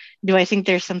 No. Do I think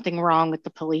there's something wrong with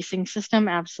the policing system?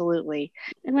 Absolutely.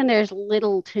 And when there's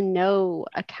little to no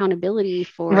accountability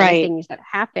for the things that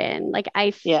happen, I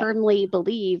firmly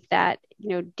believe that,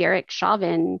 Derek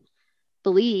Chauvin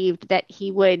believed that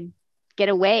he would get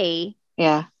away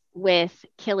with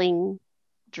killing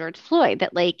George Floyd,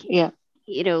 that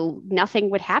nothing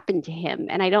would happen to him.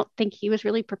 And I don't think he was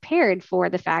really prepared for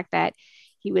the fact that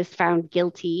he was found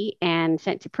guilty and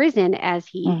sent to prison as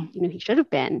he, he should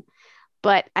have been.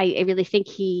 But I really think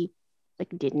he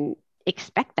didn't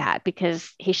expect that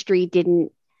because history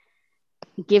didn't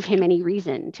give him any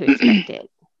reason to expect it.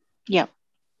 Yep.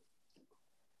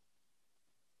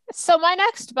 So my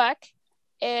next book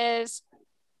is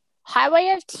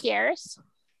Highway of Tears,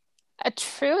 a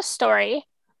true story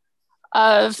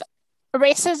of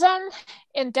racism,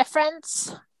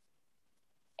 indifference,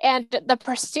 and the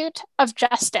pursuit of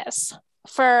justice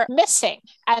for missing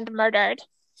and murdered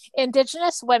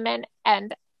Indigenous women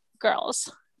and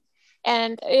girls.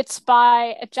 And it's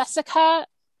by Jessica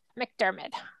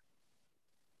McDermott.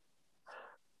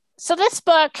 So this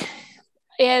book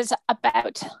is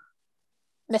about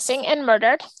missing and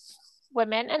murdered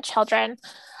women and children.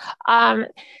 And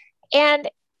the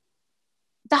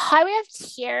Highway of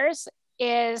Tears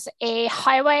is a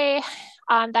highway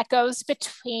that goes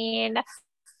between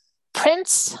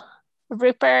Prince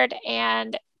Rupert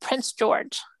and Prince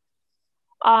George.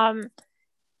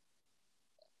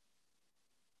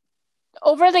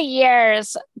 Over the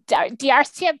years, the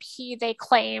RCMP, they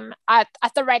claim at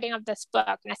the writing of this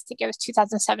book, and I think it was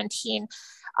 2017,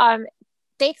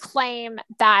 they claim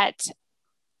that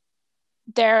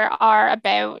there are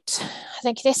about, I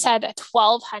think they said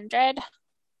 1,200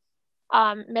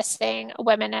 missing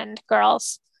women and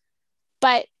girls.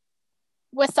 But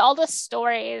with all the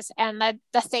stories and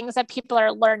the things that people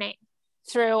are learning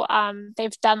through,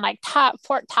 they've done like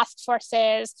task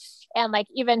forces and like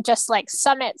even just like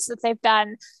summits that they've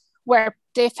done where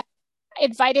they've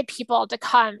invited people to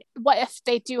come. What if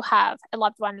they do have a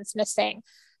loved one that's missing?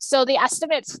 So the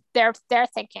estimates they're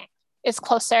thinking is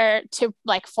closer to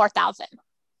like 4,000.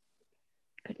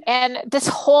 And this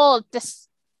whole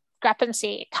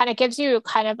discrepancy kind of gives you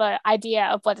kind of an idea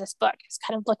of what this book is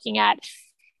kind of looking at.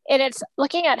 And it's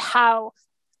looking at how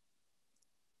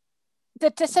the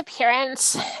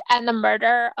disappearance and the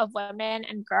murder of women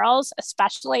and girls,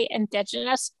 especially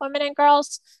Indigenous women and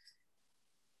girls,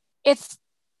 it's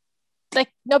like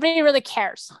nobody really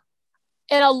cares.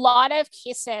 In a lot of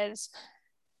cases,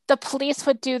 the police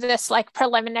would do this like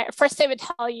preliminary. First, they would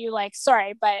tell you like,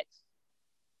 sorry, but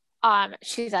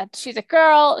she's a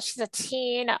girl, she's a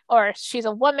teen, or she's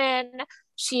a woman.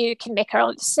 She can make her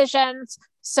own decisions.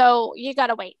 So you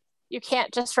gotta wait. You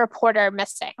can't just report her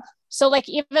missing. So like,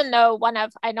 even though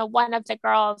I know one of the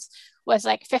girls was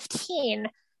like 15,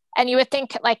 and you would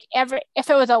think like if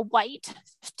it was a white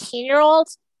 15-year-old,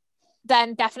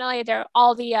 then definitely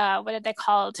all the what did they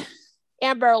called,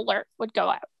 Amber Alert would go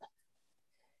out.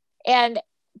 And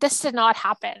this did not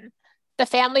happen. The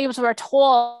families were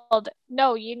told,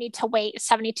 no, you need to wait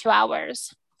 72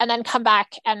 hours and then come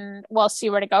back and we'll see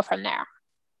where to go from there.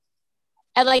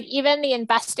 And like even the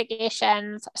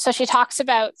investigations, so she talks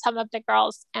about some of the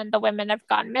girls and the women have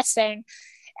gone missing,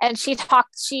 and she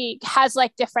has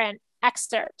like different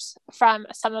excerpts from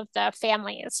some of the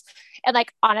families. And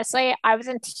like honestly, I was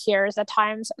in tears at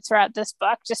times throughout this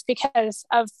book just because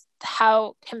of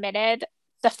how committed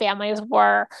the families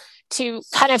were to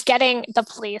kind of getting the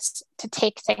police to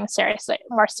take things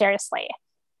more seriously.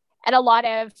 And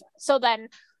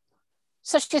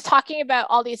so she's talking about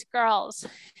all these girls,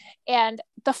 and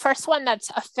the first one that's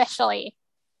officially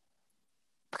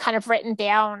kind of written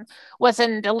down was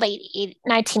in the late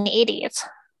 1980s.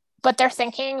 But they're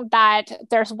thinking that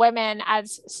there's women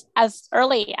as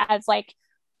early as like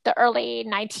the early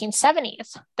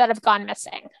 1970s that have gone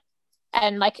missing.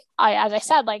 And like as I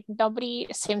said, like nobody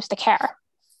seems to care.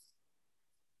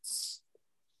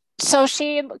 So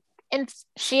she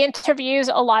interviews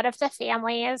a lot of the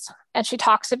families and she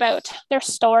talks about their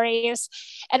stories,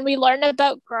 and we learn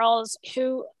about girls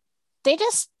who they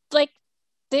just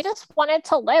wanted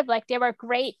to live. Like they were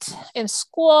great in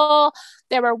school,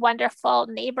 they were wonderful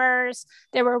neighbors,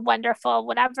 they were wonderful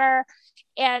whatever.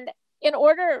 And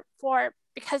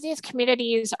because these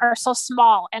communities are so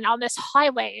small and on this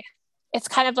highway, it's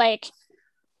kind of like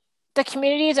the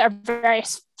communities are very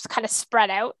kind of spread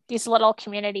out, these little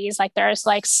communities. Like there's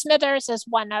like Smithers is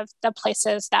one of the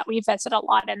places that we visit a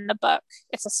lot in the book.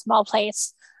 It's a small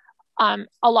place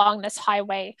along this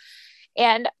highway.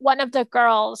 And one of the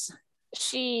girls,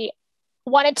 she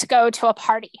wanted to go to a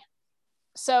party.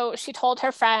 So she told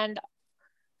her friend,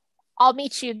 I'll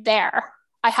meet you there.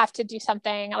 I have to do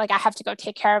something. Like I have to go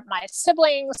take care of my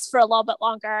siblings for a little bit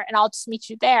longer and I'll just meet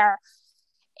you there.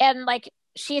 And like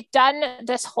she had done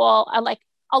this whole, like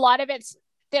a lot of it's,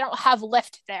 they don't have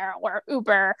Lyft there or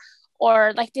Uber,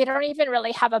 or like they don't even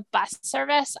really have a bus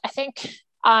service. I think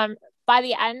by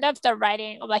the end of the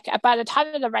writing, like by the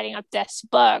time of the writing of this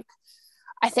book,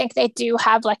 I think they do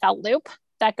have like a loop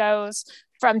that goes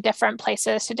from different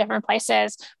places to different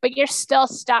places, but you're still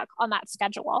stuck on that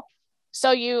schedule.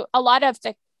 So a lot of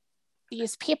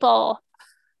these people,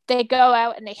 they go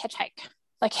out and they hitchhike.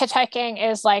 Like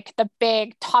hitchhiking is like the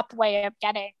big top way of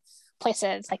getting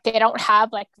places. Like they don't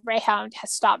have, like Greyhound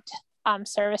has stopped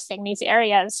servicing these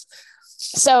areas.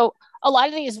 So a lot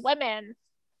of these women,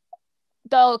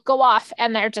 they'll go off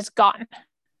and they're just gone.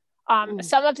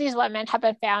 Some of these women have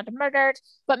been found murdered,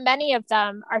 but many of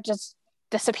them are just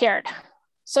disappeared.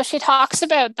 So she talks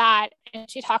about that, and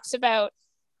she talks about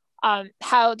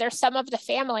how there's some of the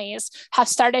families have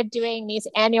started doing these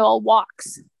annual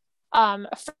walks.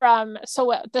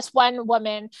 So this one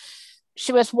woman,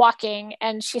 she was walking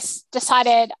and she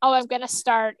decided, oh, I'm going to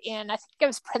start in, I think it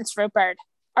was Prince Rupert,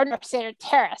 or no,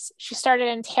 Terrace. She started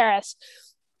in Terrace,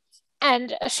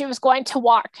 and she was going to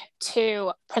walk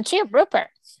to Prince Rupert.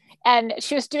 And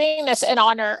she was doing this in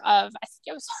honor of, I think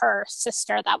it was her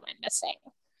sister that went missing.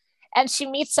 And she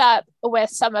meets up with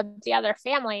some of the other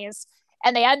families,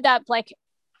 and they end up, like,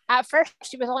 at first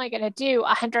she was only going to do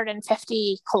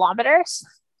 150 kilometers.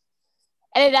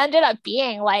 And it ended up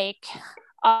being like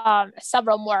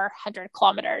several more 100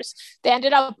 kilometers. They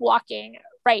ended up walking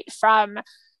right from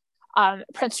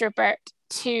Prince Rupert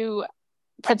to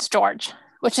Prince George,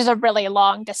 which is a really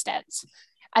long distance.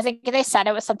 I think they said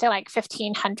it was something like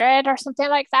 1,500 or something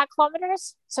like that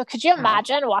kilometers. So could you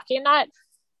imagine walking that?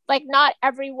 Like, not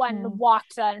everyone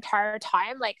walked the entire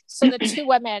time. Like, so the two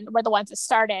women were the ones that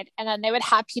started, and then they would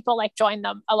have people like join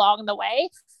them along the way.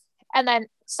 And then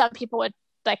some people would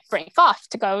like break off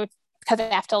to go because they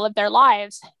have to live their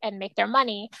lives and make their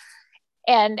money.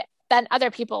 And then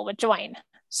other people would join.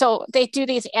 So they do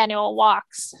these annual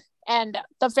walks. And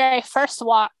the very first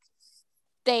walk,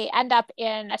 they end up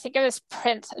in, I think it was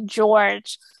Prince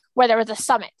George, where there was a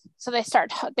summit. So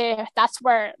that's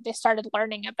where they started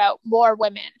learning about more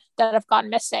women that have gone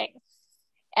missing.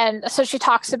 And so she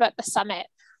talks about the summit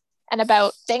and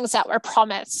about things that were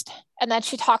promised. And then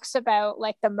she talks about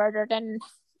like the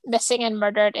missing and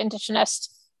murdered Indigenous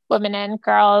women and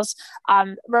girls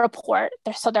report.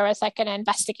 So there was like an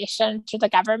investigation through the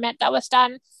government that was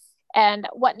done and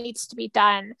what needs to be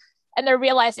done. And they're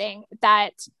realizing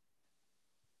that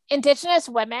Indigenous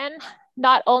women,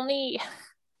 not only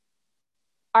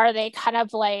are they kind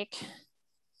of like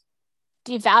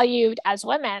devalued as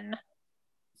women,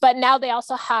 but now they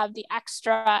also have the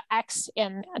extra X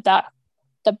in the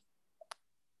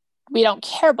we don't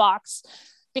care box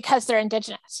because they're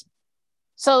Indigenous.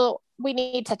 So we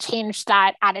need to change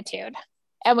that attitude,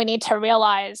 and we need to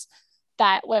realize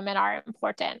that women are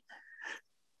important.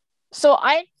 So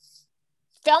I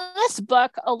found this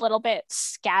book a little bit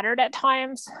scattered at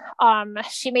times.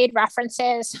 She made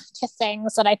references to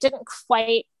things that I didn't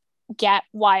quite get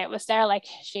why it was there. Like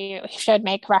she should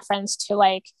make reference to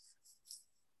like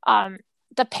the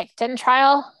Pickton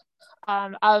trial,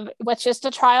 which is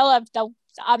the trial of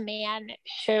a man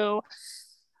who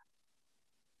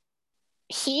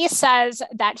he says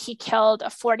that he killed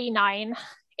 49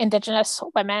 Indigenous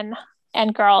women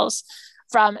and girls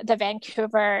from the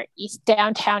Vancouver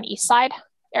downtown East Side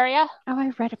area. Oh,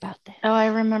 I read about this. Oh, I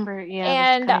remember. Yeah.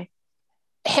 And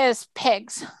his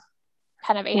pigs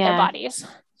kind of ate their bodies.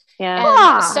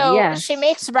 Yeah. And so she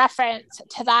makes reference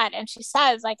to that, and she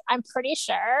says, like, I'm pretty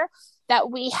sure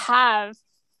that we have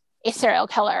a serial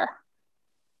killer.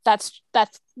 That's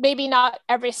maybe not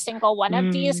every single one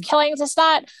of these killings is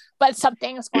that, but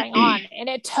something's going on. And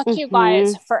it took you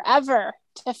guys forever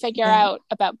to figure out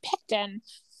about Pickton.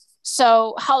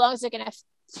 So how long is it going to,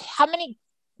 how many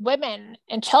women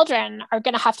and children are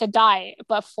going to have to die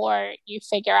before you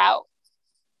figure out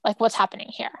like what's happening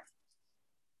here?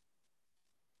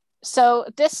 So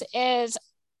this is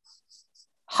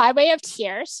Highway of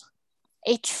Tears,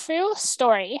 a true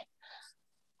story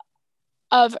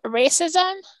of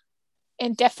racism,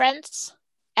 indifference,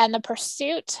 and the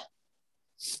pursuit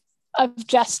of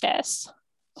justice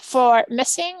for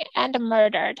missing and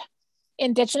murdered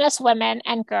Indigenous women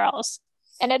and girls.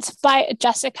 And it's by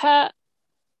Jessica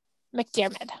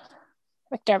McDermott.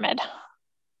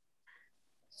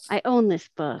 I own this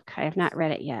book. I have not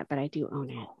read it yet, but I do own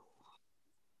it.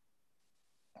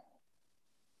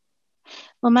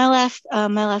 Well, my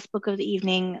last book of the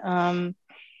evening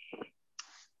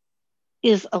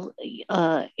is,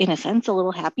 in a sense, a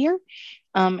little happier.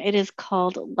 It is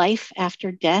called Life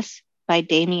After Death by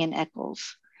Damien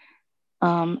Echols.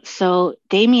 So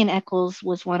Damien Echols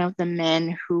was one of the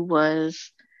men who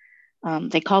was,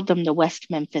 they called them the West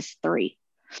Memphis Three.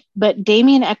 But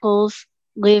Damien Echols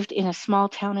lived in a small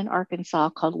town in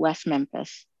Arkansas called West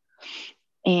Memphis.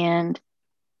 And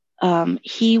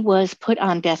he was put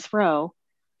on death row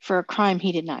for a crime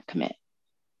he did not commit.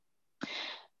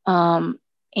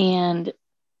 And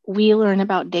we learn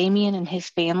about Damien and his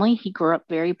family. He grew up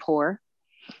very poor.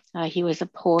 He was a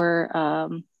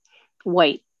poor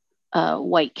white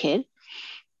white kid,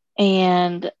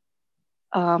 and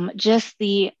just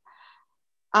the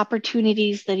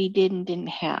opportunities that he did and didn't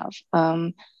have.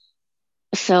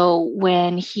 So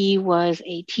when he was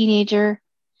a teenager,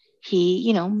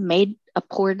 he, made a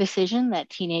poor decision that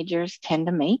teenagers tend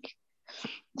to make.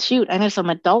 Shoot, I know some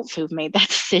adults who've made that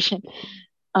decision.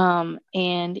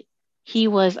 And he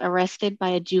was arrested by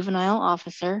a juvenile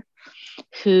officer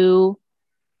who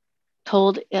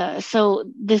told, so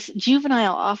this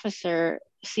juvenile officer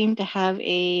seemed to have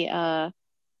an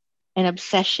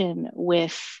obsession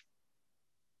with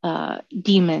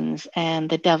demons and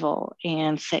the devil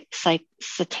and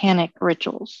satanic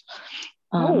rituals,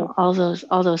 all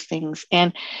those things.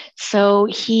 And so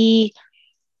he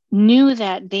knew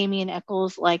that Damien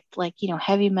Echols like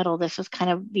heavy metal. This was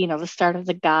kind of the start of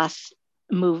the goth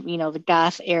move, the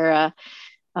goth era.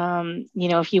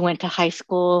 If you went to high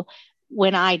school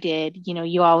when I did,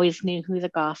 you always knew who the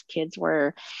goth kids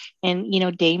were. And,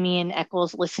 Damien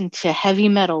Echols listened to heavy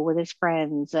metal with his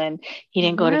friends, and he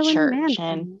didn't go to church. Manson.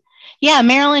 And yeah,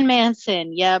 Marilyn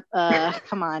Manson. Yep.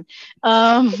 Come on.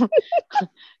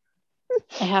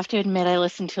 I have to admit, I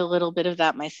listened to a little bit of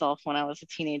that myself when I was a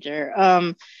teenager.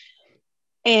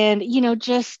 And,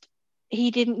 just,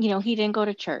 he didn't go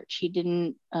to church. He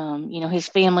didn't, his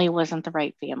family wasn't the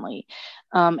right family.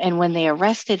 And when they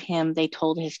arrested him, they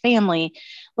told his family,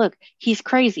 look, he's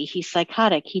crazy. He's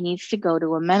psychotic. He needs to go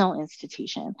to a mental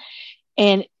institution.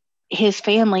 And his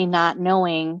family, not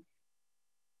knowing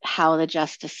how the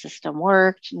justice system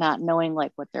worked, not knowing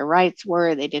like what their rights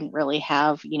were, they didn't really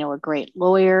have, a great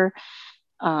lawyer,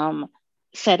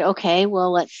 said, okay,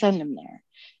 well, let's send him there.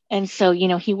 And so,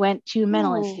 he went to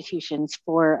mental institutions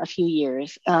for a few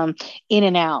years, in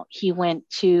and out. He went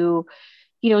to,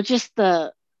 just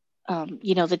the,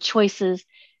 the choices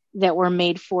that were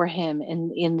made for him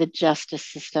in the justice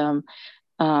system,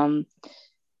 and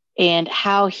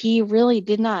how he really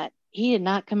did not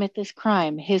commit this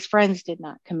crime. His friends did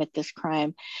not commit this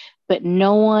crime, but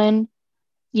no one,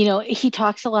 he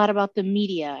talks a lot about the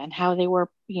media and how they were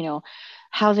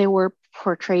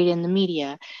portrayed in the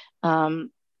media.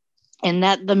 And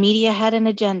that the media had an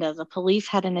agenda, the police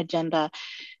had an agenda,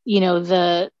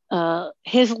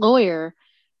 his lawyer,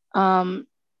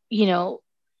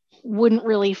 wouldn't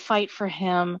really fight for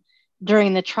him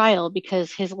during the trial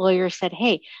because his lawyer said,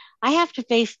 hey, I have to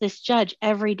face this judge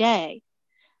every day.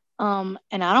 And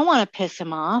I don't want to piss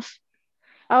him off.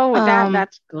 Oh,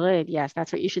 that's good. Yes,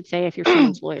 that's what you should say if you're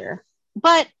someone's lawyer.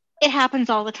 But it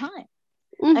happens all the time.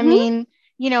 Mm-hmm. I mean,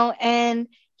 and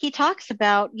he talks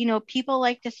about, people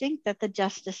like to think that the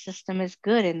justice system is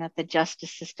good and that the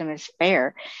justice system is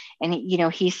fair. And,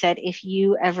 he said, if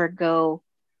you ever go,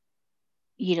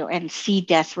 and see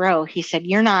death row, he said,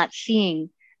 you're not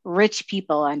seeing rich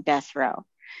people on death row.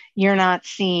 You're not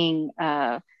seeing,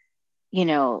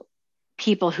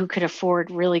 people who could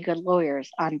afford really good lawyers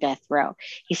on death row.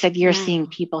 He said, you're seeing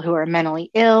people who are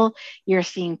mentally ill. You're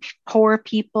seeing poor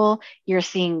people. You're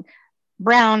seeing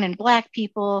brown and black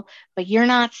people, but you're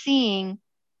not seeing,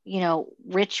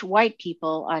 rich white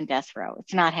people on death row.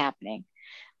 It's not happening.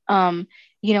 And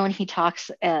he talks,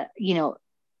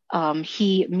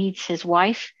 he meets his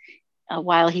wife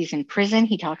while he's in prison.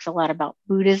 He talks a lot about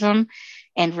Buddhism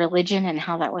and religion and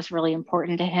how that was really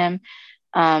important to him.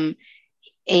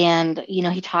 And,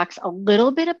 he talks a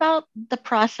little bit about the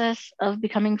process of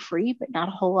becoming free, but not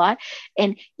a whole lot.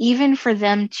 And even for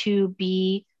them to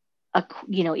be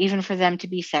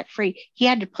set free, he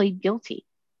had to plead guilty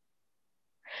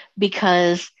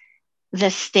because the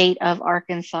state of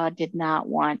Arkansas did not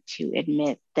want to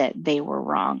admit that they were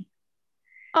wrong.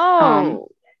 Oh,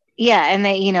 yeah. And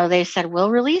they said, we'll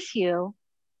release you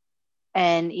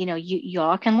and, you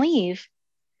all can leave,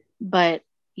 but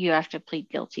you have to plead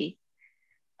guilty.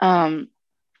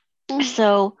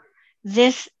 So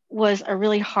this was a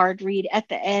really hard read. At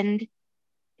the end,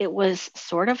 it was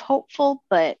sort of hopeful,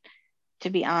 but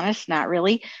to be honest, not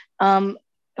really.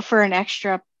 For an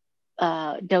extra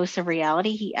dose of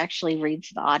reality, he actually reads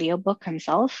the audiobook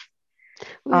himself.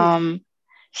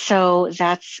 So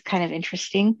that's kind of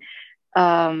interesting.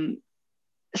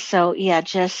 So yeah,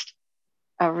 just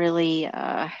a really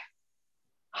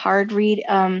hard read.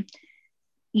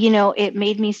 It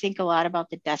made me think a lot about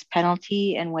the death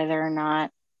penalty and whether or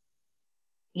not,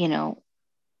 I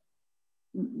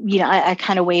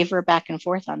kind of waver back and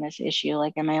forth on this issue.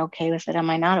 Like, am I okay with it? Am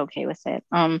I not okay with it?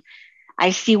 I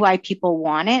see why people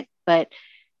want it, but,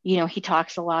 he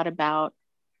talks a lot about,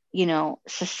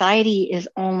 society is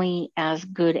only as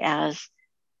good as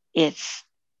its,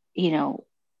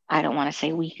 I don't want to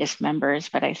say weakest members,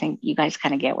 but I think you guys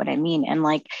kind of get what I mean. And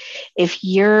like, if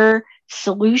your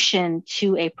solution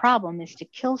to a problem is to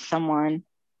kill someone,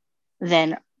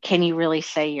 then can you really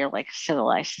say you're like a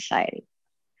civilized society?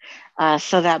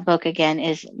 So that book again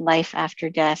is Life After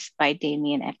Death by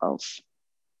Damien Echols.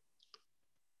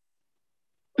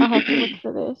 I'll have to look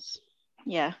for this.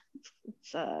 Yeah,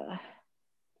 it's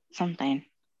something.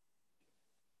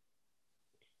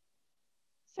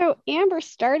 So Amber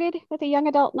started with a young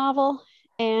adult novel,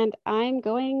 and I'm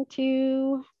going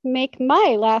to make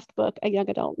my last book a young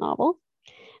adult novel.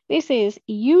 This is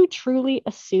You Truly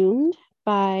Assumed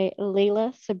by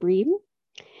Layla Sabrine.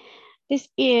 This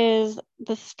is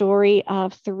the story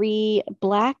of 3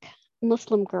 Black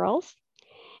Muslim girls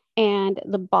and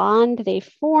the bond they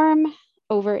form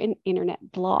over an internet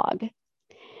blog.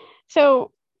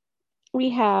 So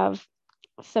we have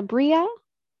Sabria,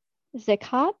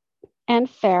 Zakat, and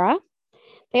Farah.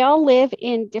 They all live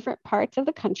in different parts of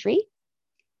the country,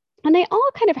 and they all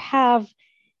kind of have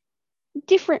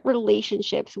different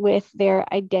relationships with their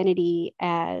identity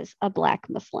as a Black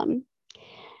Muslim.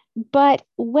 But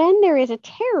when there is a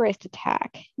terrorist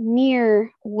attack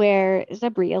near where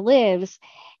Zabria lives,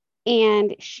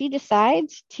 and she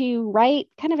decides to write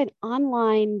kind of an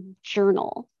online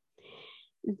journal,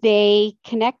 they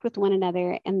connect with one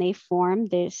another and they form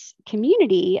this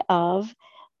community of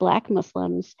Black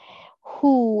Muslims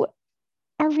who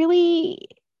are really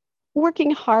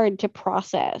working hard to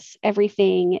process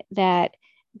everything that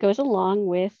goes along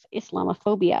with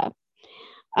Islamophobia.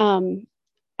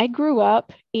 I grew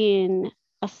up in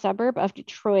a suburb of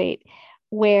Detroit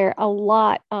where a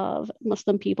lot of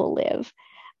Muslim people live.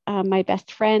 My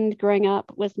best friend growing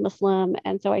up was Muslim,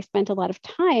 and so I spent a lot of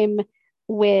time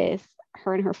with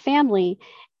her and her family.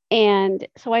 And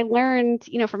so I learned,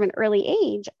 from an early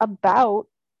age about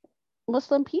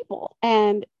Muslim people,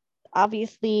 and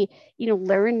obviously,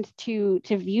 learned to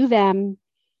view them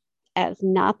as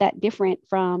not that different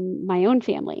from my own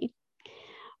family.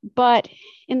 But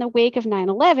in the wake of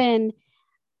 9/11,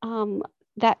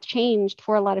 that changed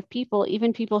for a lot of people,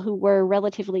 even people who were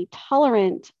relatively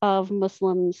tolerant of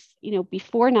Muslims,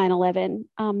 before 9/11.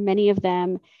 Many of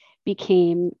them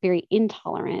became very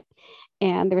intolerant.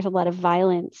 And there was a lot of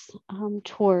violence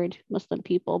toward Muslim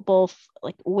people, both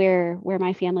like where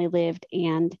my family lived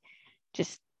and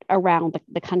just around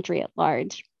the country at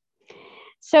large.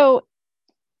 So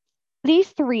these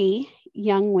 3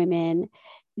 young women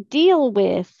deal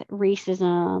with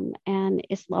racism and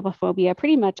Islamophobia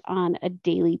pretty much on a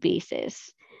daily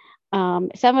basis.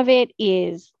 Some of it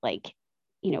is like,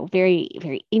 very,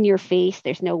 very in your face.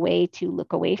 There's no way to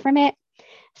look away from it.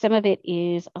 Some of it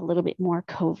is a little bit more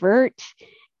covert,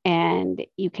 and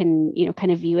you can,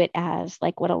 kind of view it as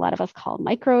like what a lot of us call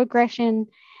microaggression.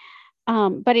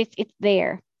 But it's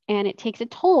there, and it takes a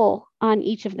toll on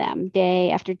each of them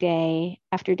day after day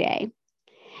after day.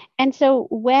 And so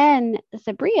when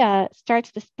Sabria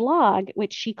starts this blog,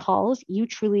 which she calls You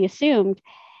Truly Assumed,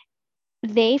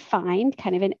 they find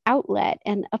kind of an outlet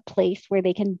and a place where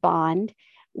they can bond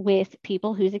with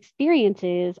people whose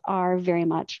experiences are very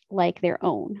much like their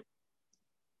own.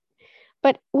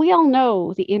 But we all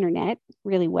know the internet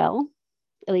really well.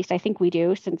 At least I think we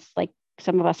do, since like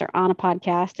some of us are on a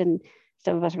podcast and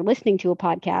some of us are listening to a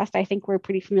podcast. I think we're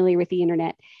pretty familiar with the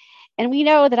internet. And we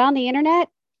know that on the internet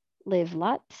live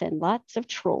lots and lots of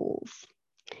trolls.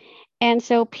 And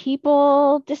so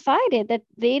people decided that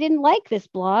they didn't like this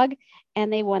blog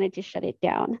and they wanted to shut it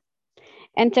down.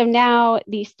 And so now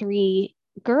these 3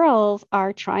 girls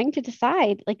are trying to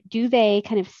decide, like, do they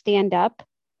kind of stand up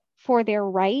for their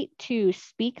right to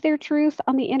speak their truth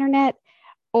on the internet,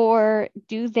 or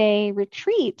do they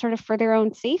retreat sort of for their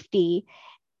own safety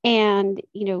and,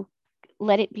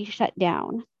 let it be shut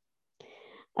down?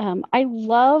 I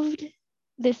loved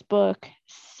this book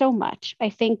so much. I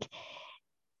think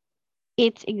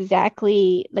it's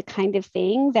exactly the kind of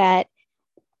thing that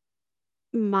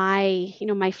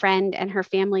my friend and her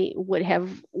family would have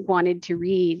wanted to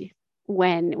read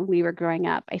when we were growing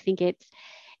up. I think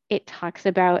it talks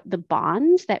about the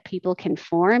bonds that people can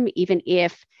form, even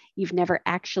if you've never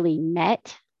actually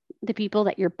met the people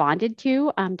that you're bonded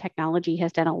to. Technology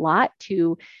has done a lot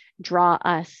to draw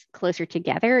us closer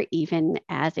together, even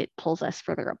as it pulls us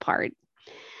further apart.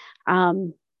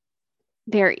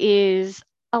 There is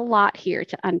a lot here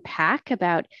to unpack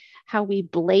about how we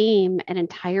blame an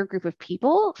entire group of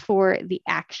people for the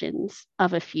actions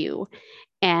of a few,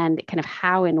 and kind of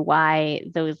how and why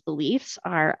those beliefs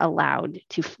are allowed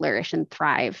to flourish and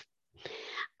thrive.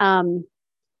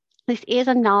 This is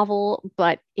a novel,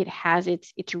 but it has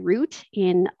its root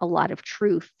in a lot of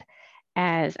truth.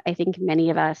 as I think many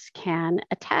of us can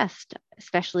attest,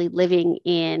 especially living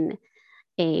in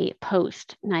a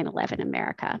post 9/11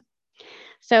 America.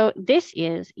 So this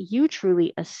is You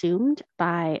Truly Assumed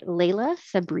by Layla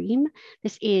Sabrine.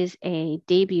 This is a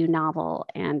debut novel,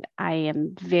 and I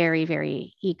am very,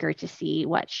 very eager to see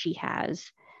what she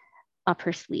has up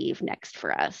her sleeve next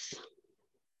for us.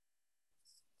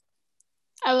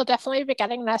 I will definitely be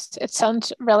getting this. It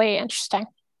sounds really interesting.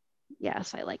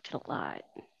 Yes, I liked it a lot.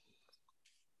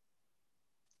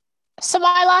 So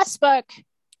my last book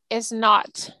is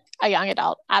not a young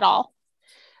adult at all.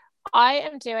 I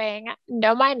am doing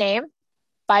Know My Name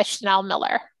by Chanel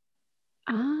Miller.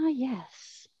 Ah,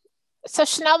 yes. So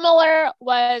Chanel Miller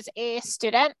was a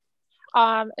student.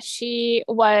 She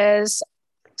was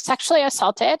sexually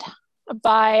assaulted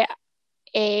by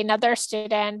another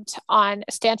student on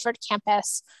Stanford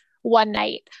campus one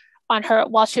night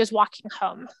while she was walking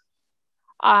home.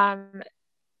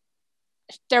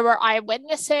 There were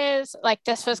eyewitnesses. Like,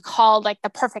 this was called like the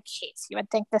perfect case. You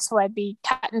would think this would be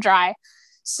cut and dry.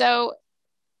 So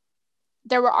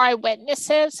there were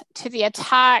eyewitnesses to the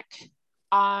attack.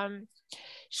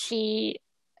 She,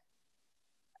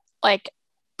 like,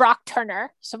 Brock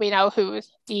Turner, so we know who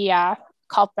the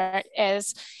culprit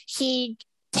is, he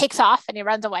takes off and he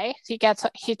runs away. He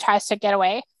tries to get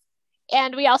away.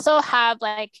 And we also have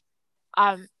like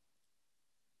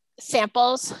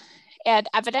samples and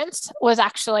evidence was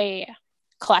actually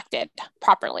collected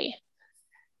properly.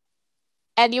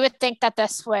 And you would think that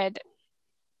this would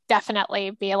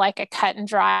definitely be like a cut and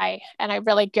dry and a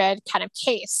really good kind of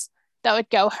case that would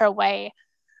go her way.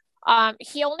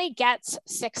 He only gets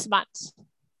 6 months.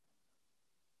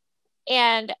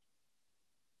 And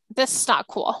this is not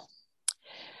cool.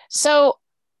 So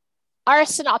our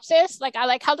synopsis, like, I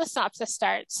like how the synopsis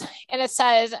starts, and it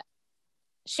says,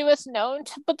 she was known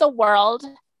to the world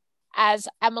as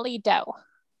Emily Doe.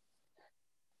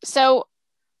 So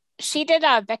she did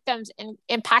a victim's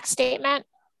impact statement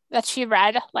that she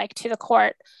read, like, to the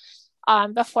court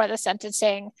before the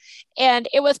sentencing, and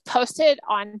it was posted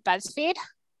on BuzzFeed.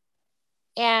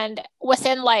 And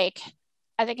within, like,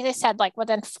 I think they said like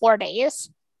within 4 days,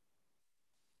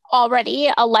 already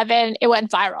it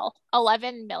went viral.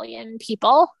 11 million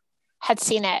people had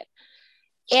seen it.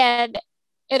 And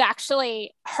it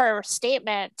actually, her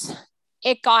statement,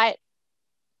 it got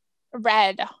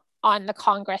read on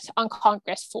Congress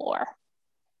floor.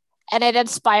 And it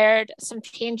inspired some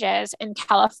changes in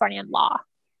Californian law.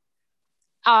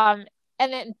 And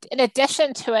in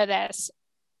addition to this,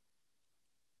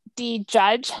 the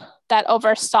judge that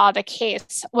oversaw the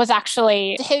case was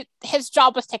actually, his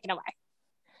job was taken away.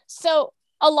 So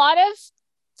a lot of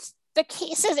the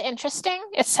case is interesting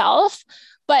itself,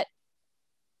 but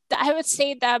I would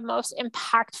say the most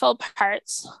impactful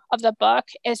parts of the book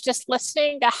is just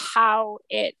listening to how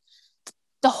the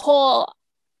whole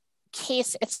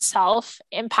case itself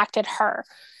impacted her.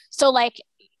 So, like,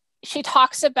 she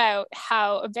talks about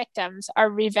how victims are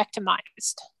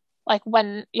re-victimized. Like,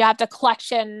 when you have the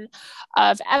collection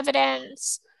of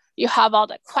evidence, you have all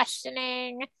the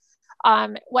questioning,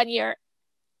 when you're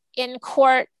in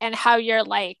court, and how you're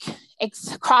like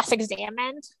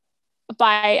cross-examined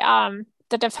by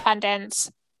the defendant's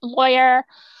lawyer,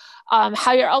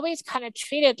 how you're always kind of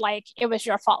treated like it was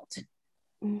your fault.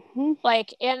 Mm-hmm.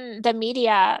 Like, in the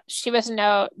media,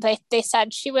 they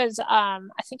said she was, I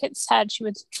think it said she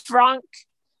was drunk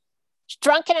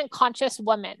and unconscious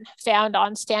woman found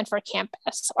on Stanford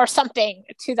campus, or something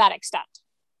to that extent.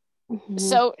 Mm-hmm.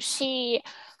 So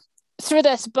through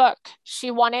this book, she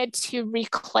wanted to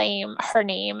reclaim her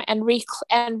name and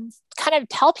kind of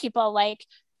tell people, like,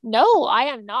 no, I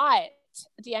am not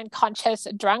the unconscious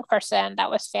drunk person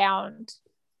that was found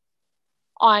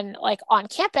on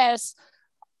campus.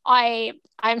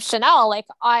 I'm Chanel. Like,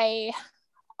 I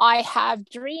have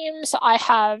dreams. I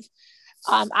have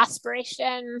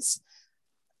aspirations.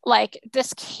 Like,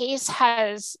 this case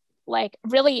has like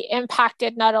really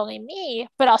impacted not only me,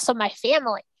 but also my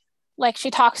family. Like,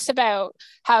 she talks about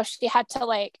how she had to,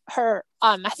 like, her,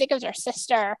 I think it was her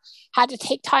sister, had to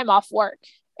take time off work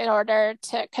in order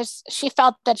to, because she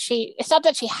felt that it's not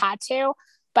that she had to,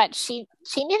 but she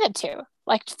needed to,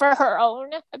 like, for her own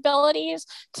abilities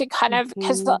to kind of,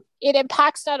 because it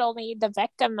impacts not only the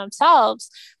victim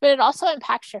themselves, but it also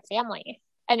impacts your family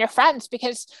and your friends,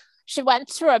 because she went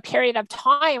through a period of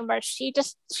time where she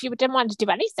didn't want to do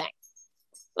anything.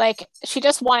 Like, she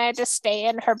just wanted to stay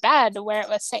in her bed where it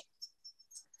was safe.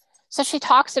 So she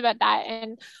talks about that.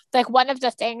 And like, one of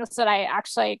the things that I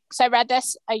read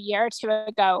this a year or two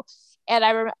ago,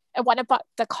 and one of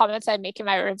the comments I make in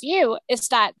my review is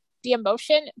that the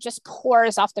emotion just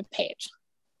pours off the page.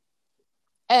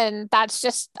 And that's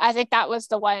just, I think that was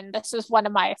the one, this was one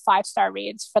of my 5-star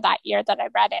reads for that year that I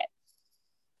read it.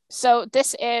 So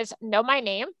this is Know My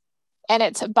Name, and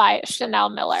it's by Chanel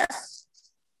Miller.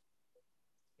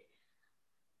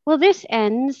 Well, this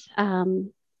ends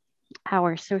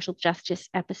our social justice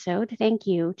episode. Thank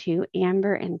you to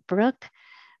Amber and Brooke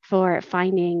for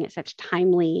finding such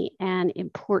timely and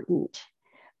important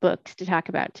books to talk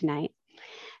about tonight.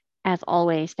 As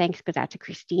always, thanks goes out to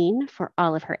Christine for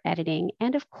all of her editing.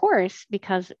 And of course,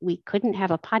 because we couldn't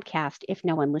have a podcast if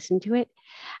no one listened to it,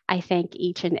 I thank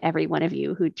each and every one of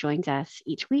you who joins us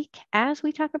each week as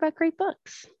we talk about great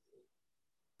books.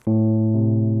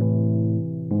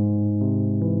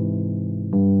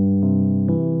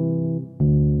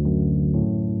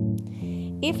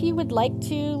 If you would like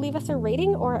to leave us a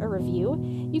rating or a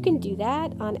review, you can do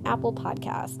that on Apple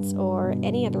Podcasts or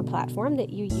any other platform that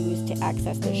you use to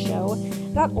access the show.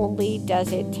 Not only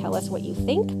does it tell us what you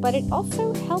think, but it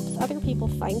also helps other people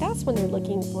find us when they're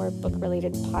looking for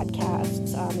book-related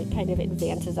podcasts. It kind of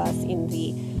advances us in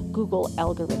the Google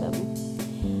algorithm.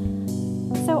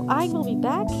 So I will be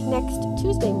back next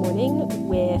Tuesday morning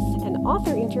with an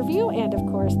author interview and, of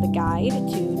course, the guide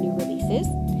to new releases.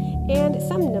 And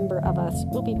some number of us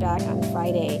will be back on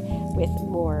Friday with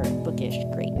more bookish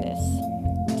greatness.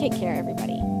 Take care,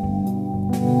 everybody.